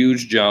there's a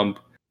huge jump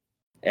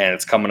and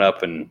it's coming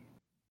up, and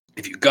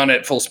if you gun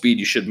it full speed,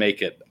 you should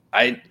make it.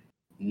 I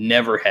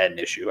never had an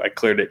issue. I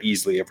cleared it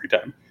easily every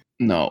time.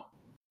 No.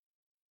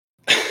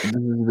 This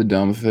is the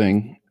dumb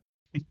thing.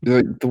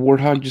 The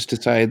Warthog just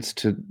decides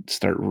to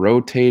start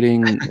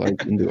rotating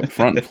like into a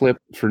front flip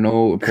for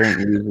no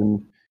apparent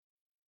reason.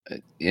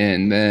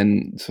 And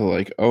then, so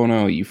like, oh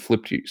no, you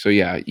flipped you. So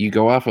yeah, you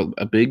go off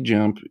a big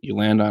jump, you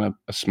land on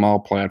a small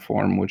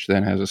platform, which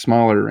then has a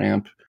smaller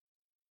ramp.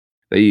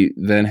 They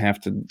then have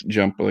to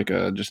jump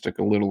just a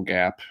little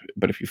gap.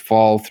 But if you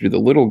fall through the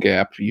little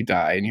gap, you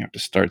die, and you have to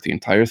start the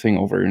entire thing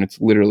over. And it's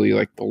literally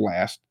like the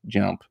last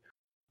jump.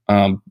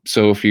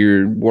 So if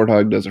your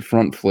Warthog does a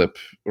front flip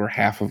or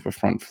half of a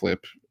front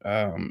flip,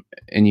 and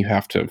you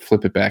have to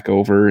flip it back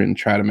over and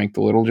try to make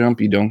the little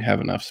jump, you don't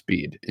have enough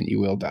speed, and you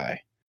will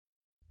die.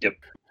 Yep.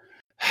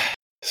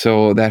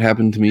 So that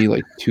happened to me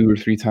like 2 or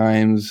 3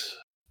 times,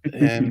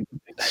 and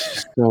it's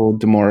just so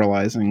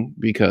demoralizing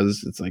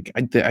because it's like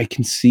I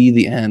can see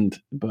the end,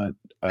 but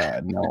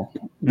no,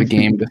 the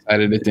game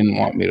decided it didn't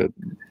want me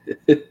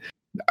to.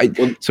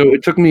 So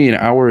it took me an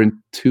hour and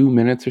 2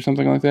 minutes or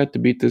something like that to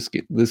beat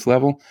this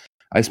level.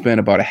 I spent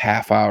about a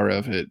half hour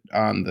of it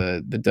on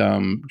the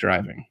dumb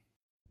driving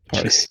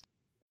part.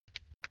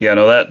 Yeah,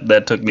 no,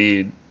 that took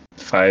me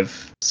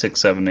 5, 6,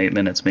 7, 8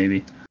 minutes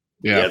maybe.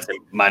 Yeah,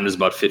 mine was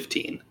about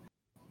 15.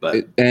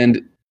 But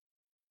and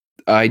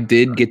I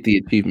did get the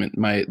achievement.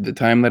 The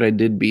time that I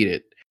did beat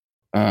it,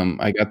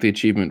 I got the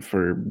achievement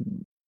for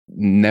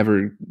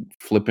never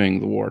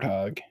flipping the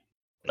Warthog.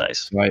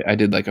 Nice. So I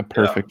did like a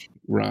perfect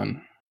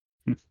run.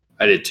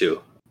 I did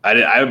too.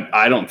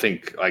 I don't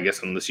think, I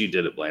guess unless you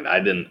did it, Blaine,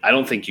 I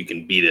don't think you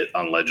can beat it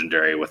on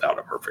Legendary without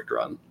a perfect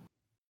run.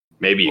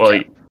 Maybe you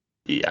can.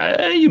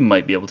 Yeah, you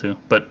might be able to,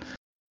 but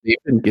you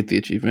didn't get the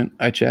achievement.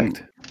 I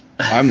checked.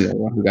 I'm the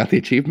one who got the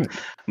achievement.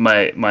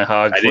 My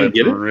hog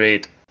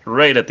flipped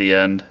right at the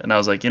end, and I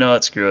was like, you know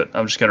what, screw it.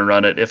 I'm just gonna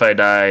run it. If I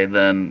die,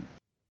 then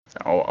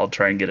I'll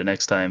try and get it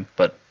next time.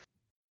 But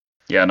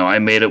yeah, no, I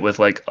made it with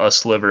like a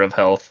sliver of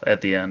health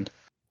at the end.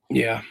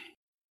 Yeah.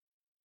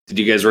 Did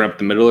you guys run up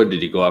the middle, or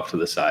did you go off to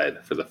the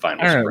side for the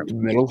final sprint? The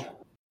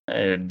middle.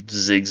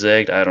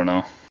 Zigzagged. I don't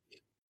know.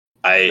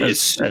 I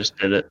just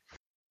did it.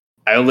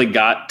 I only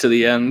got to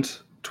the end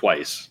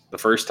twice. The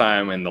first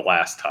time and the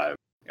last time.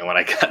 And when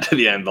I got to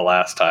the end the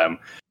last time,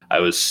 I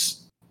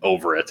was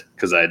over it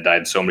because I had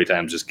died so many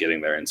times just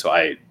getting there. And so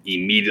I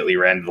immediately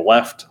ran to the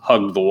left,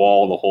 hugged the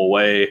wall the whole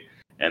way,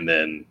 and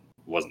then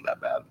it wasn't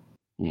that bad.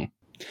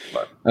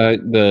 But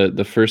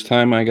The first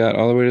time I got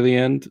all the way to the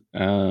end,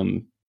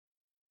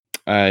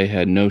 I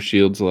had no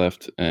shields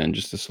left and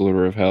just a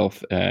sliver of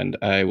health, and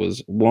I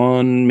was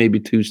 1, maybe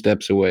 2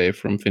 steps away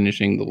from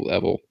finishing the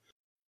level,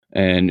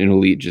 and an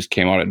elite just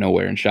came out of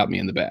nowhere and shot me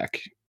in the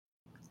back,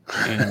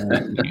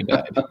 and I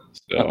died.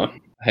 So I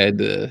had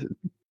to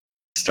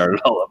start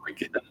it all up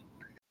again.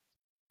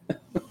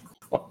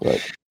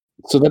 But,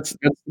 so that's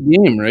the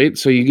game, right?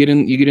 So you get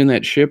in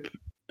that ship.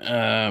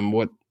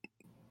 What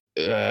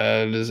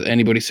does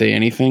anybody say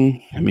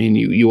anything? I mean,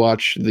 you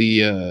watch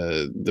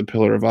the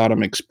Pillar of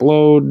Autumn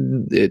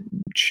explode. It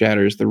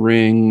shatters the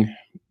ring.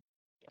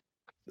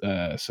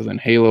 So then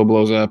Halo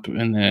blows up,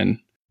 and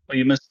then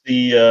you missed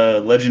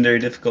the legendary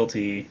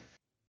difficulty.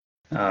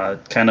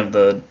 Kind of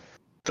the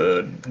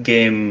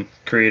game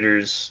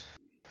creators'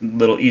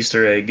 little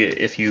Easter egg.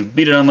 If you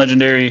beat it on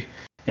legendary,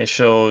 it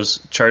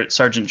shows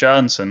Sergeant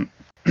Johnson,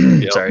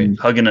 sorry,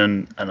 hugging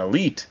an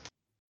elite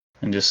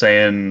and just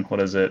saying, "What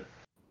is it?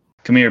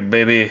 Come here,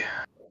 baby.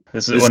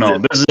 This is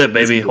it,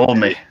 baby. Hold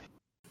me."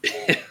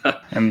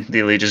 And the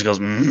elite just goes,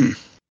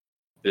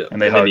 Yep. And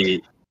they hug.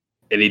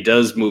 And he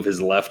does move his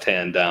left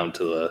hand down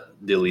to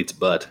the elite's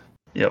butt.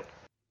 Yep.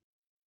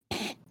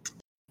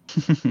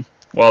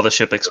 While the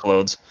ship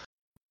explodes.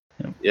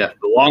 Yep. Yeah,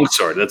 the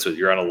longsword. That's what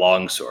you're on, a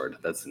longsword.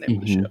 That's the name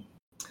of the ship.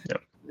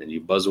 Yep. Then you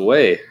buzz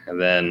away,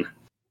 and then,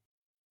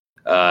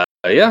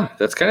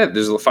 that's kind of.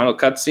 There's a final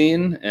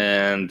cutscene,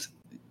 and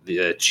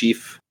the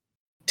chief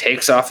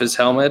takes off his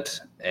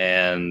helmet,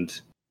 and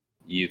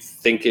you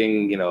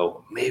thinking,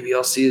 maybe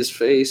I'll see his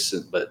face,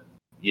 but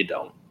you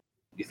don't.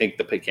 You think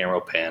the camera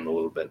will pan a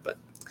little bit, but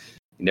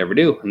you never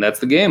do, and that's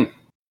the game.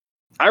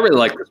 I really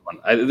like this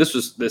one. This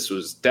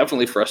was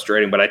definitely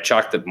frustrating, but I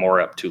chalked it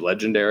more up to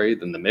legendary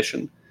than the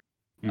mission.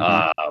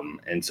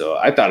 And so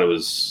I thought it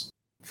was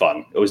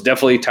fun. It was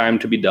definitely time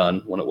to be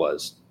done when it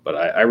was, but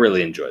I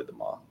really enjoyed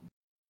them all.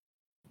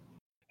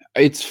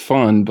 It's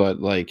fun, but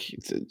like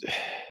it's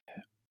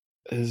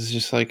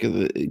just like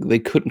they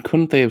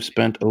couldn't they have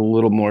spent a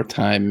little more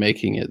time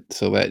making it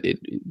so that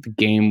the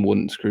game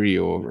wouldn't screw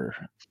you over?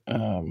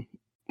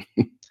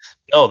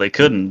 No, they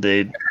couldn't.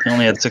 They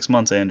only had 6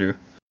 months, Andrew.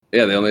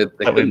 Yeah,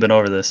 we've been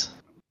over this.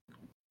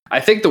 I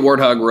think the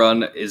Warthog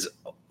run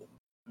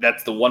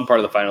that's the one part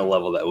of the final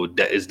level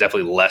that is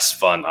definitely less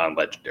fun on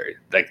legendary.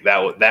 Like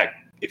that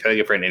if I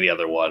think for any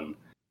other one,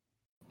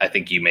 I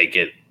think you make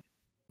it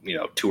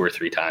 2 or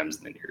 3 times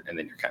and then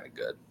you're kind of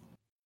good.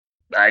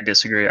 I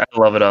disagree. I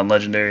love it on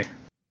legendary.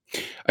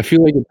 I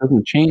feel like it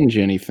doesn't change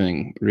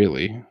anything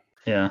really.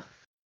 Yeah.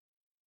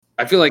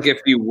 I feel like if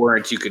you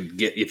weren't,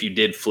 if you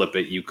did flip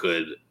it, you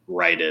could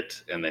write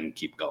it and then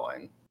keep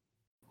going.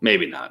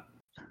 Maybe not.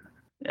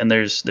 And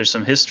there's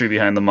some history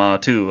behind the Maw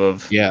too.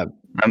 Yeah.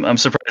 I'm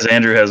surprised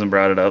Andrew hasn't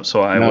brought it up,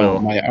 so I will.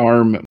 My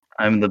arm.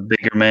 I'm the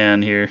bigger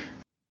man here,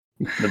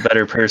 the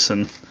better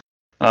person.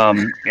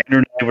 Andrew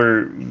and I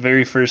were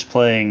very first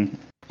playing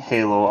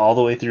Halo all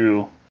the way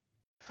through.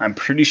 I'm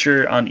pretty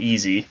sure on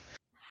easy.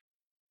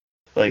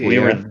 Like we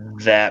were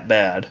that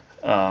bad.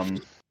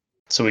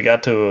 So we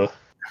got to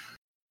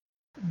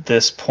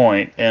this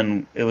point,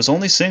 and it was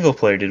only single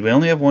player. Did we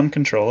only have one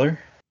controller?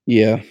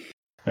 Yeah.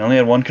 We only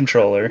had one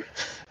controller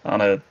on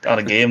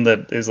a game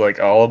that is like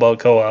all about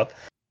co-op.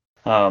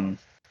 And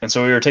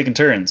so we were taking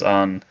turns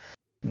on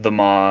the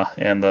Maw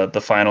and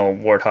the final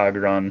Warthog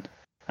run.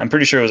 I'm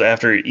pretty sure it was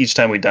after each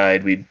time we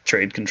died, we'd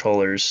trade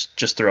controllers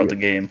just throughout the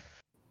game.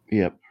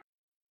 Yep.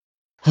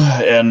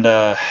 And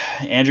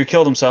Andrew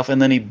killed himself,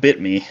 and then he bit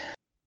me.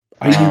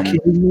 Are you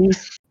kidding me?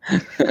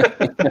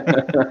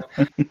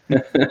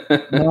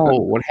 No,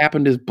 what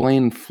happened is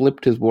Blaine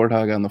flipped his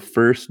Warthog on the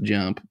first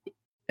jump,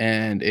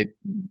 and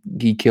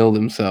he killed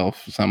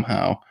himself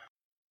somehow,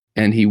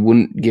 and he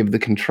wouldn't give the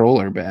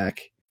controller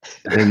back.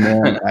 And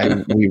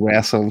then we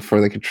wrestled for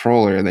the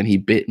controller, and then he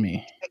bit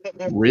me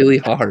really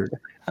hard.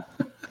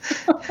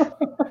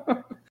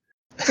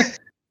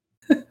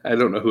 I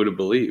don't know who to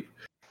believe.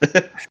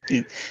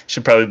 You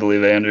should probably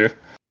believe Andrew.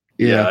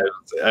 Yeah,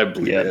 I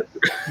believe it.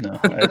 No,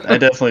 I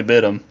definitely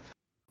bit him.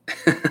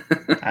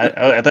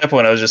 At that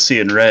point, I was just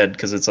seeing red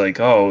because it's like,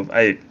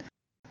 I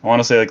want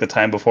to say like the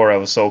time before I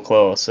was so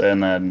close,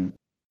 and then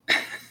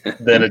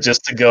it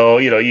just to go,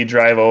 you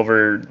drive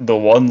over the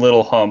one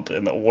little hump,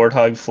 and the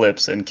Warthog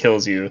flips and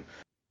kills you.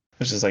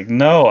 It's just like,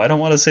 no, I don't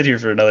want to sit here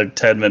for another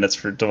 10 minutes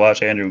to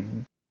watch Andrew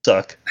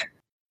suck.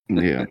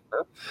 Yeah.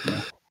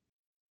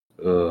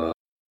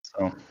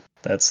 So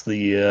that's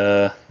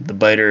the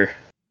biter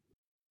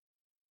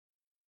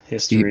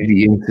history.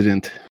 The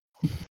incident.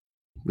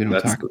 We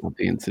don't talk about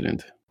the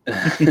incident.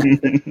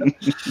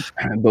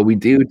 But we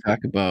do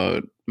talk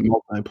about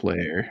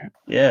multiplayer.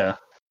 Yeah.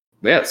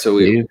 Yeah, so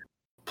we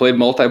played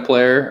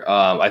multiplayer.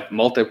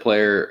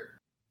 Multiplayer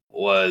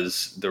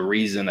was the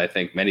reason I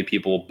think many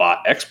people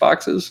bought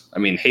Xboxes. I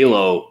mean,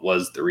 Halo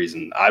was the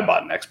reason I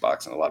bought an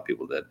Xbox, and a lot of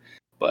people did.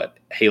 but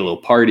Halo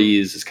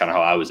Parties is kind of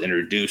how I was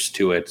introduced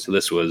to it. So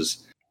this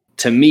was,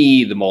 to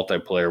me, the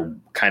multiplayer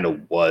kind of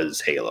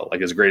was Halo.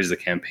 Like, as great as the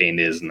campaign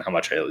is and how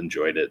much I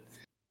enjoyed it,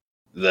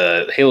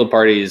 the Halo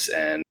Parties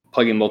and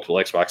plugging multiple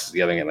Xboxes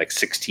together and getting like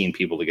 16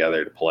 people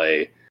together to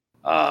play,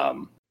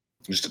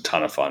 just a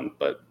ton of fun.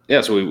 But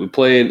yeah, so we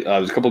played.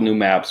 There's a couple new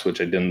maps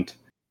which I didn't.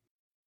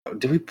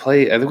 Did we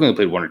play? I think we only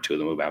played one or two of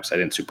the new maps. I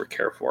didn't super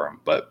care for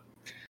them, but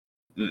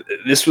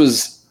this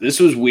was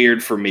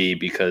weird for me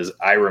because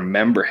I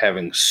remember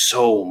having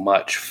so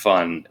much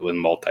fun with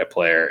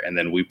multiplayer, and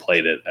then we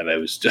played it, and it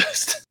was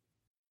just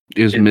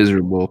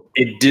miserable.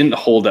 It didn't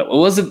hold up. It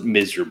wasn't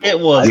miserable. It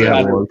wasn't.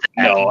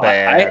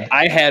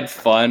 I had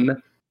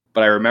fun,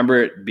 but I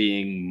remember it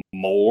being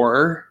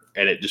more,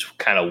 and it just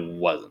kind of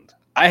wasn't.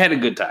 I had a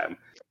good time,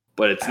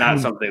 but it's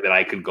not something that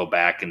I could go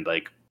back and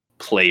like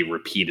play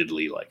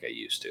repeatedly like I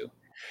used to.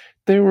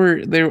 They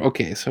were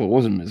okay, so it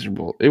wasn't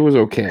miserable. It was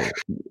okay.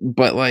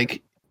 But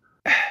like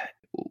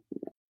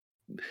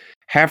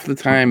half the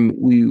time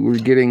we were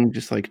getting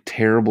just like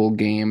terrible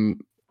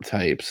game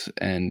types,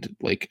 and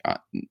like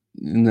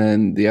and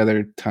then the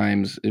other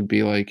times it'd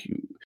be like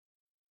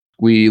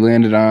we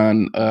landed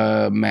on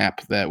a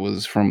map that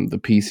was from the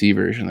PC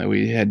version that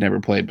we had never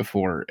played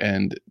before,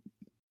 and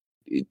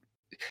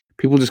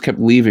people just kept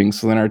leaving.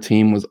 So then our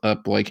team was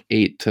up like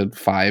 8 to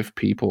 5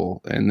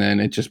 people, and then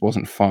it just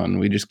wasn't fun.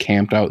 We just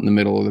camped out in the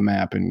middle of the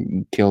map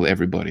and killed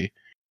everybody.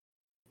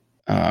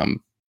 And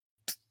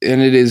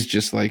it is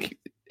just like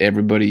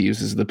everybody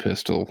uses the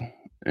pistol,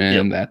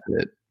 and that's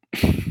it.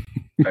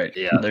 Right.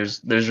 Yeah.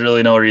 There's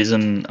really no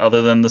reason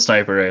other than the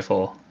sniper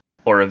rifle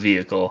or a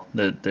vehicle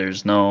that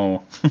there's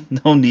no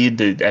need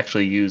to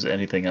actually use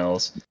anything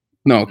else.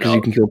 No, because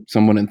you can kill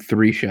someone in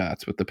 3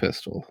 shots with the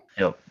pistol.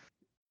 Yep.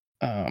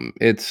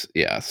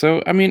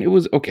 So I mean, it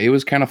was okay. It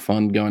was kind of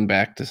fun going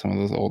back to some of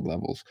those old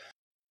levels,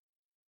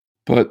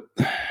 but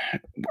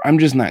I'm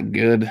just not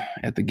good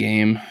at the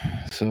game.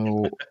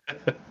 So,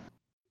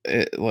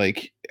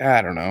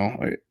 I don't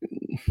know.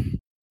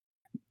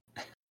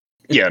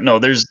 Yeah, no,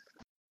 there's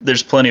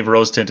plenty of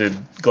rose tinted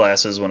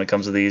glasses when it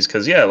comes to these,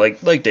 because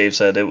like Dave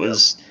said, it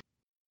was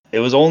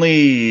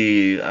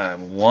only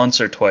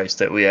once or twice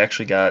that we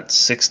actually got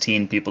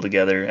 16 people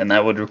together, and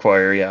that would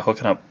require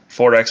hooking up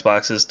 4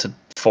 Xboxes to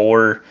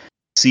 4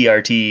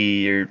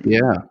 CRT or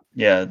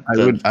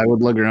I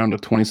would lug around a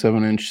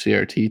 27-inch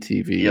CRT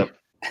TV. Yep.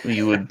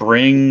 You would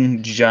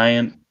bring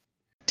giant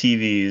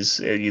TVs,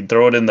 and you'd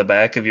throw it in the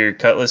back of your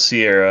Cutlass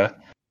Sierra,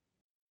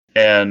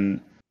 and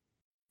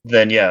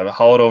then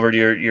haul it over to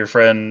your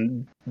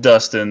friend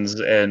Dustin's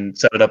and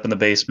set it up in the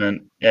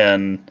basement,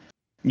 and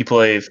you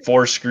play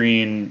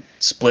 4-screen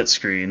split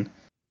screen.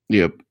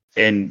 Yep.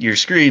 And your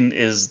screen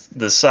is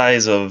the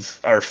size of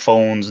our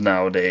phones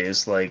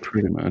nowadays. Like,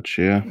 pretty much,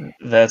 yeah.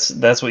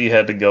 That's what you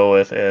had to go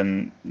with,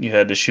 and you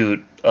had to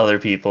shoot other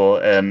people,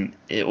 and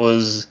it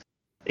was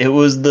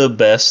the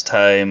best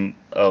time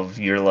of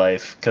your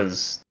life,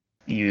 because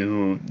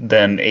you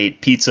then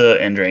ate pizza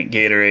and drank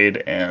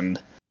Gatorade, and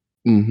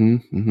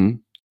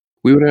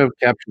we would have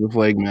capture the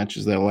flag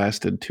matches that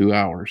lasted 2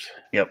 hours.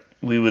 Yep.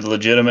 We would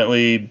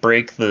legitimately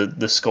break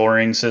the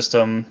scoring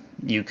system.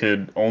 You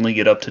could only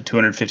get up to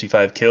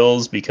 255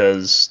 kills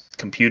because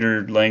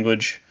computer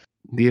language.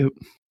 Yep.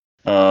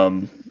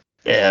 And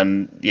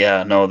the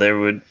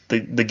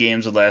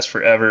games would last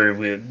forever.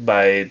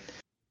 By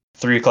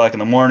 3:00 in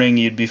the morning,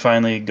 you'd be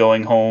finally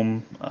going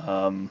home.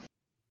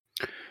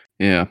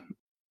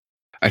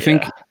 I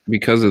think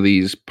because of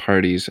these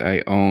parties,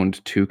 I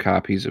owned 2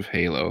 copies of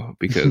Halo,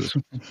 because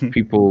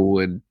people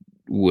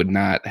would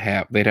not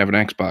have, they'd have an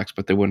Xbox,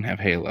 but they wouldn't have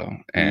Halo.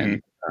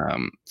 And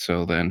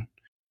so then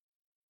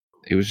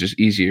it was just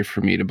easier for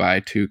me to buy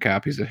 2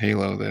 copies of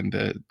Halo than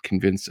to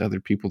convince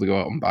other people to go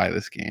out and buy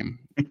this game.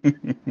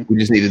 We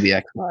just needed the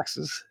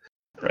Xboxes.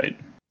 Right.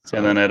 So,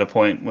 and then at a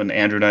point when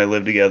Andrew and I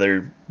lived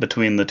together,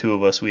 between the 2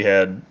 of us, we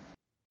had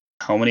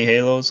how many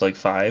Halos? Like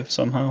 5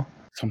 somehow?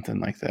 Something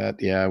like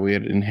that. Yeah, we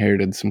had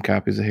inherited some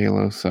copies of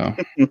Halo, so.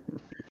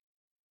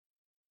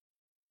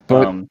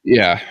 But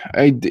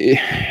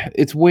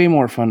it's way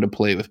more fun to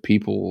play with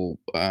people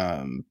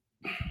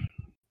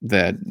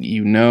that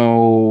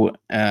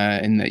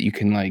and that you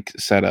can like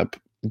set up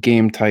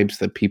game types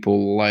that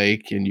people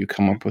like, and you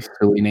come up with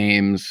silly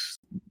names.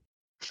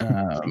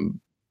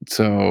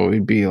 So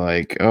it'd be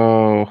like,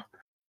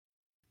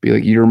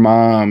 your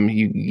mom,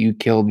 you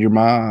killed your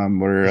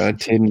mom, or a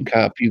tin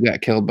cup, you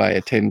got killed by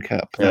a tin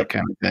cup, that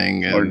kind of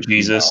thing. And, or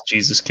Jesus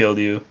killed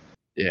you.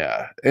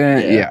 Yeah.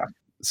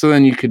 So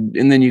then you could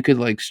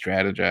like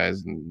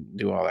strategize and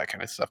do all that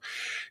kind of stuff.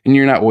 And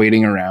you're not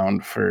waiting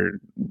around for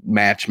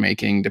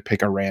matchmaking to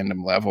pick a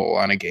random level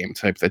on a game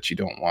type that you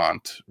don't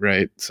want,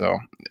 right? So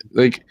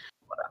like,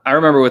 I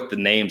remember with the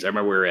names, I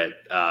remember we were at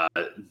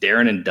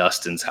Darren and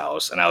Dustin's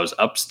house, and I was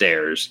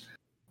upstairs,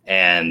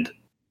 and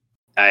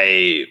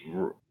I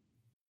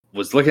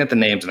was looking at the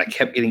names, and I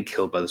kept getting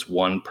killed by this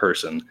one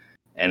person,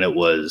 and it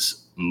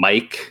was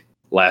Mike,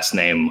 last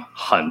name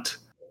Hunt.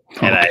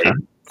 And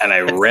I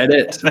read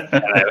it,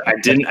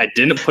 and I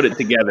didn't put it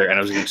together, and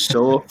I was getting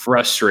so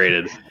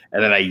frustrated.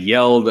 And then I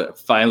yelled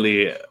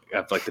finally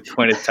after like the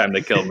 20th time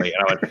they killed me.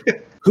 And I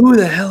went, who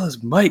the hell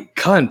is Mike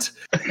Cunt?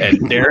 And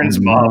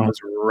Darren's mom was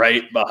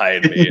right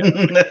behind me.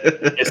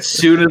 As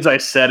soon as I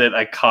said it,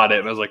 I caught it.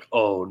 And I was like,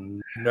 oh,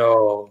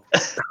 no.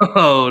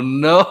 Oh,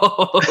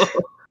 no.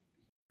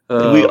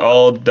 We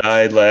all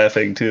died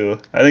laughing, too.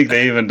 I think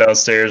they even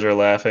downstairs were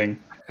laughing.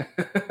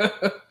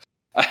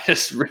 I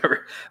just remember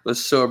it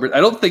was so. I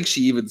don't think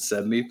she even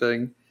said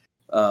anything.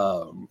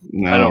 No,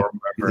 I don't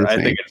remember. I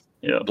think it's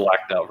Yeah.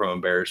 blacked out from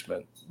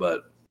embarrassment.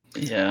 But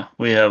Yeah,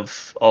 we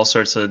have all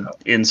sorts of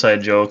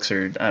inside jokes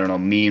or, I don't know,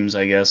 memes,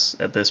 I guess,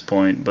 at this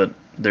point. But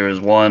there was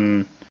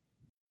one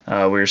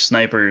where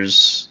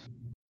snipers,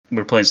 we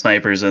were playing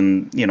snipers,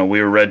 and, you know,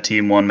 we were red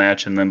team one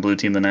match and then blue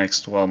team the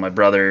next. While my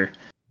brother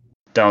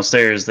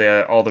downstairs,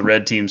 all the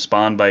red teams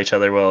spawned by each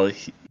other. Well,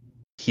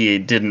 he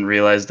didn't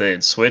realize they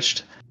had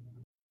switched.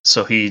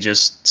 So he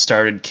just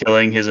started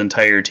killing his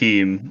entire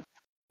team.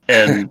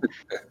 And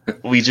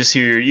we just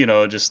hear, you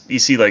know, you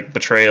see like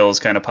betrayals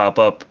kind of pop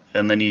up.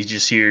 And then you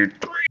just hear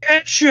 3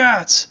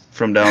 headshots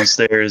from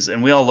downstairs.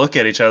 And we all look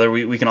at each other.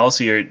 We can all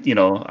see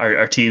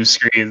our team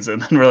screens.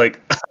 And then we're like,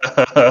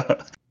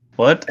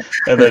 what?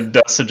 And then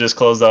Dustin just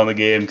closed down the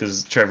game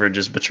because Trevor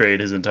just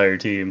betrayed his entire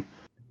team.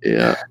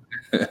 Yeah.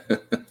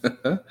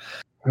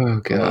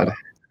 Oh, God.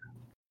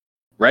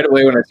 Right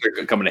away when I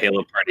started coming to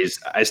Halo parties,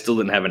 I still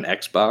didn't have an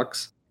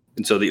Xbox.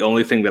 And so the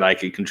only thing that I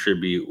could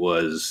contribute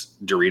was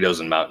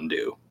Doritos and Mountain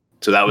Dew.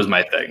 So that was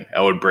my thing.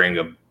 I would bring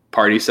a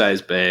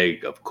party-sized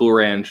bag of Cool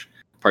Ranch,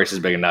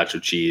 party-sized bag of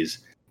nacho cheese,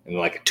 and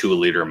like a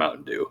 2-liter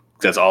Mountain Dew.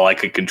 That's all I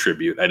could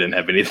contribute. I didn't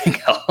have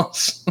anything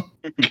else.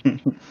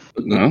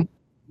 No,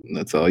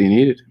 that's all you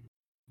needed.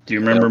 Do you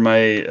remember my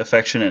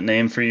affectionate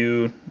name for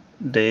you,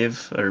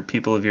 Dave, or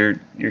people of your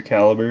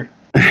caliber?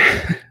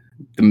 The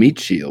meat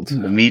shields.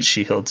 The meat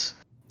shields.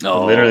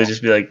 Oh, Literally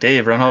just be like,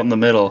 Dave, run out in the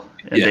middle.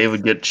 And Yeah. Dave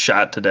would get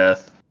shot to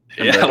death.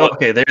 And Yeah. be like,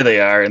 okay, there they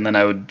are. And then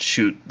I would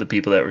shoot the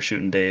people that were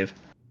shooting Dave.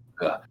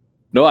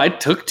 No, I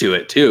took to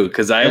it too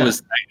because I Yeah.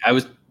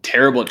 was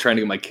terrible at trying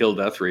to get my kill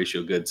death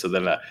ratio good. So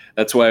then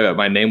that's why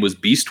my name was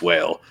Beast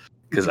Whale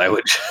because I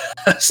would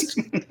just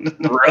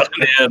run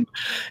in,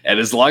 and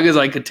as long as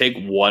I could take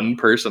one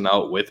person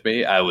out with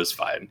me, I was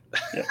fine.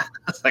 Yeah.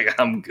 I was like,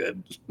 I'm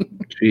good.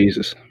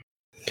 Jesus.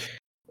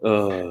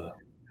 All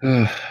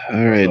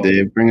right,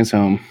 Dave, bring us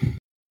home.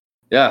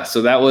 Yeah,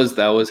 so that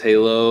was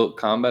Halo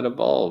Combat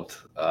Evolved.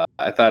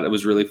 I thought it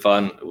was really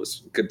fun. It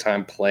was a good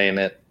time playing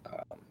it.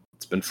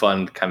 It's been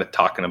fun kind of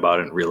talking about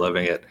it and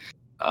reliving it.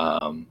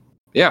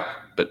 Yeah,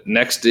 but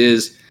next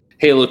is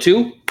Halo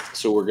 2.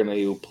 So we're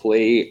gonna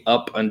play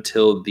up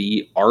until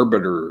the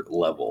Arbiter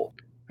level.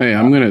 Hey,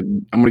 I'm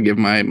gonna give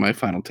my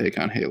final take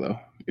on Halo,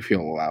 if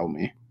you'll allow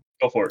me.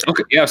 Go for it.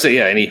 Okay, yeah. So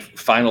yeah, any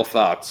final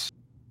thoughts?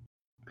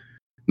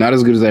 Not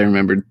as good as I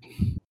remembered.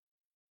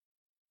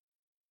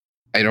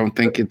 I don't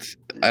think it's.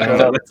 I don't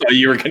know. That's what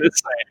you were gonna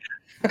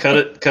say. Cut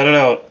it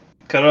out.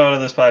 Cut it out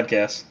of this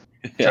podcast.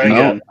 Try No.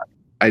 again.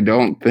 I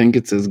don't think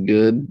it's as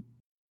good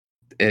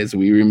as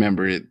we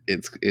remember it.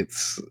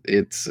 It's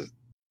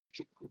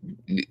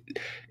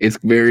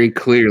very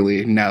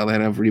clearly, now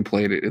that I've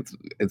replayed it,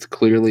 it's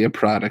clearly a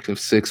product of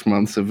 6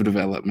 months of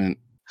development.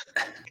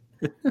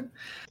 For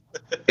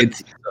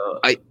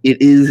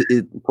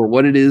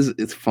what it is,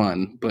 it's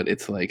fun, but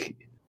it's like,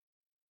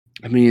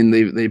 I mean,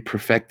 they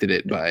perfected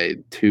it by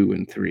 2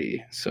 and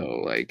 3,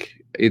 so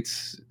like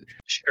it's.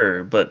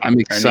 Sure, but I'm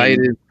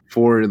excited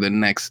for the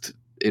next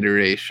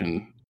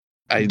iteration.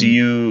 Do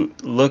you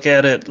look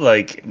at it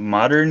like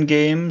modern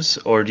games,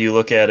 or do you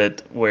look at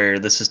it where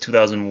this is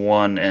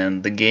 2001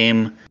 and the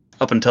game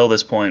up until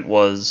this point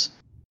was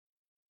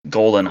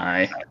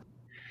GoldenEye?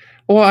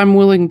 Well, I'm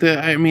willing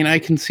to. I mean, I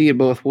can see it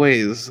both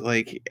ways.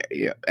 Like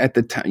at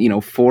the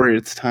time, for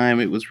its time,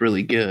 it was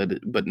really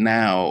good. But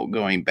now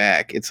going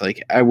back, it's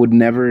like I would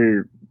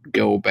never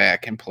go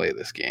back and play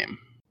this game.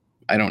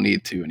 I don't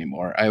need to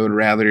anymore. I would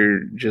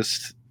rather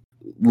just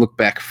look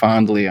back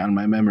fondly on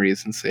my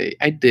memories and say,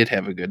 I did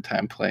have a good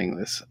time playing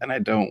this, and I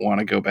don't want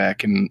to go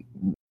back and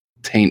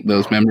taint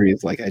those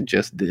memories like I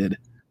just did.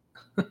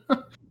 All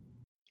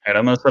right,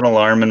 I'm going to set an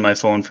alarm in my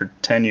phone for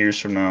 10 years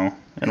from now,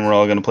 and we're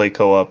all going to play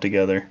co-op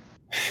together.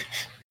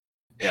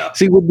 Yeah.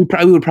 See, would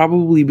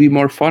probably be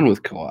more fun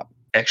with co-op.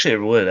 Actually,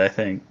 it would, I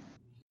think.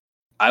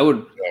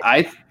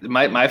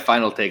 My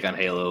final take on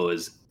Halo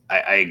is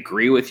I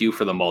agree with you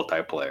for the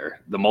multiplayer.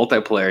 The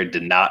multiplayer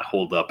did not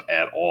hold up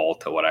at all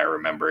to what I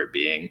remember it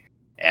being.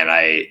 And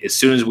as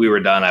soon as we were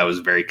done, I was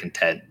very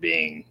content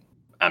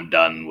I'm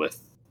done with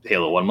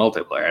Halo 1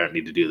 multiplayer. I don't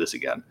need to do this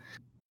again.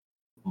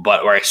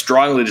 But where I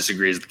strongly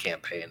disagree is the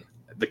campaign.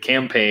 The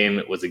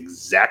campaign was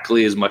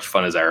exactly as much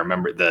fun as I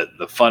remember.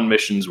 The fun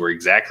missions were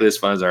exactly as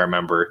fun as I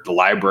remember. The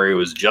library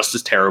was just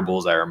as terrible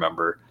as I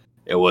remember.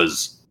 It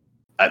was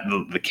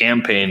the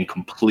campaign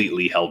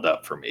completely held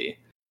up for me.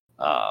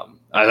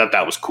 I thought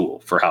that was cool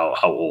for how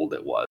old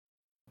it was.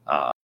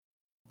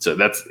 So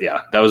that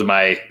was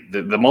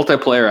the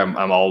multiplayer.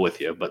 I'm all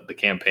with you, but the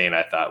campaign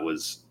I thought it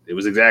was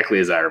exactly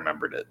as I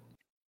remembered it.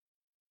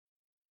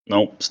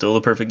 Nope, still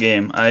the perfect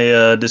game.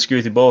 I disagree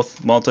with you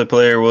both.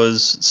 Multiplayer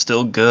was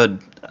still good.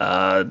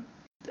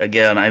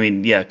 Again, I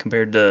mean, yeah,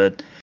 compared to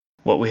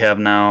what we have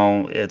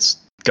now, it's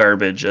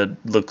garbage.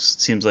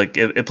 Seems like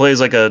it plays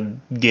like a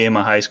game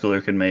a high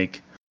schooler could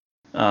make.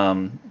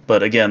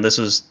 But again, this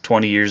was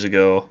 20 years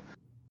ago,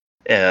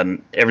 and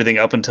everything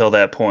up until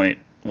that point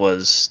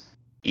was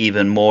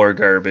even more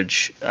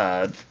garbage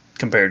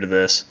compared to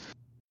this.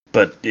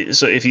 But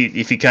so if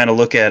you kind of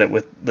look at it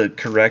with the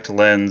correct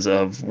lens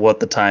of what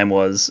the time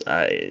was,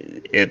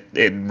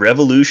 it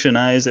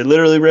revolutionized. It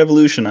literally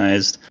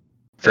revolutionized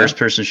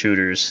first-person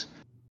shooters.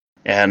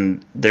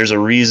 And there's a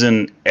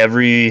reason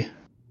every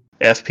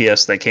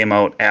FPS that came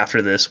out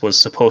after this was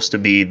supposed to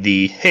be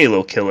the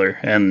Halo killer,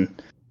 and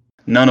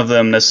none of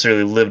them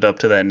necessarily lived up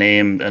to that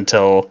name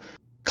until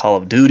Call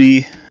of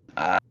Duty.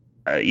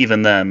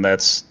 Even then,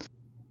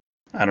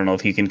 I don't know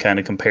if you can kind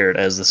of compare it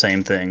as the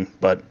same thing,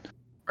 but.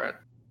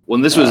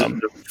 When this was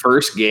the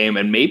first game,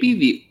 and maybe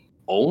the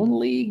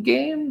only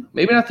game,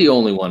 maybe not the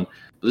only one,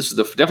 but this is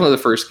definitely the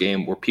first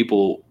game where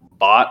people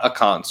bought a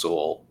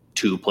console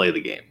to play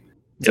the game.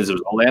 Since it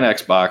was only on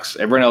Xbox,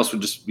 everyone else would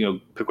just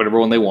pick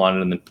whatever one they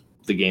wanted, and then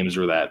the games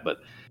were that. But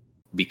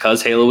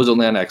because Halo was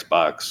only on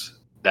Xbox,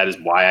 that is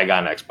why I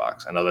got an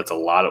Xbox. I know that's a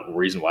lot of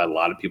reason why a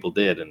lot of people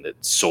did, and it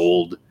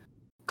sold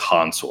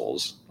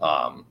consoles.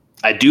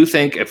 I do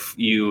think if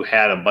you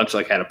had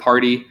had a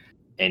party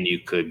and you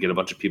could get a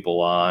bunch of people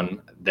on,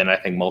 then I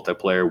think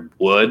multiplayer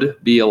would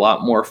be a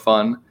lot more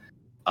fun,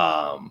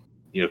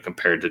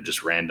 compared to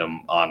just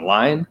random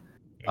online.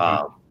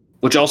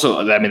 Which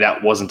also, I mean,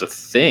 that wasn't a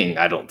thing,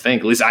 I don't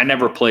think. At least I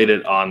never played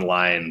it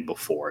online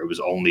before. It was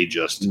only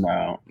just...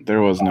 No,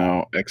 there was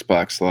no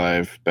Xbox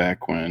Live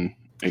back when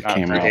it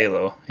came out.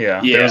 Halo,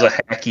 yeah. There was a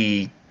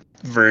hacky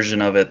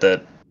version of it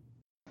that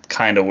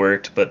kind of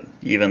worked, but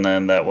even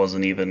then, that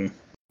wasn't even...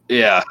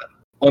 Yeah.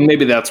 Well,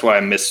 maybe that's why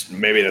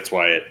maybe that's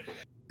why it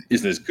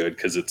isn't as good,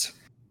 because it's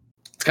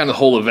kind of the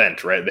whole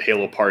event, right? The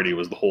Halo party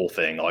was the whole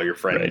thing. All your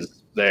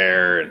friends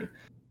there, and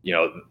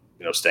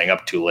staying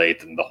up too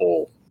late, and the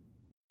whole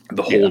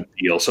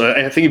deal. So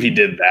I think if you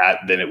did that,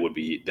 then it would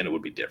be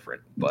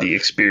different. But the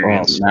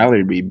experience. Well, now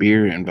there'd be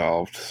beer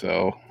involved,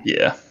 so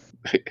yeah,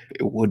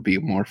 it would be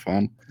more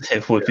fun.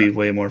 It would be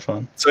way more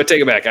fun. So I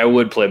take it back. I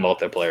would play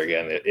multiplayer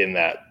again in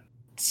that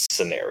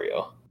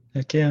scenario.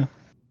 Heck yeah.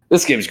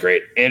 This game's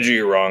great. Andrew,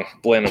 you're wrong.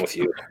 Blaming with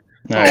you.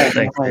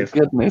 Thanks, my Dave.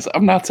 goodness.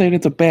 I'm not saying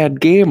it's a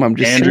bad game. I'm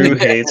just Andrew saying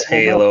hates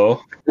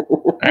Halo.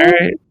 All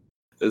right.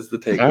 That's the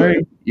take. All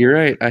right. You're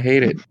right. I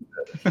hate it.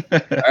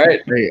 All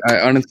right. Hey, I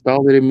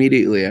uninstalled it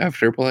immediately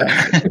after playing.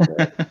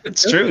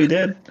 It's true, he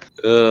did.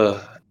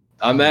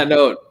 On that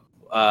note,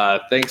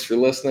 thanks for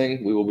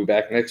listening. We will be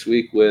back next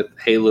week with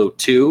Halo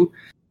 2.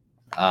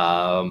 It's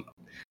going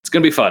to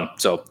be fun.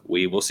 So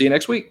we will see you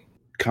next week.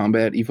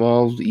 Combat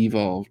evolved.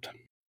 Evolved.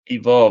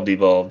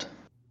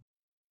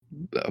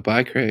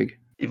 Bye, Craig.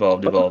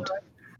 Evolved.